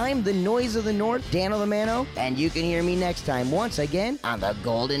listening. I'm the Noise of the North, Dano the Mano, and you can hear me next time once again on the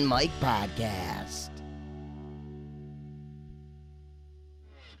Golden Mike Podcast.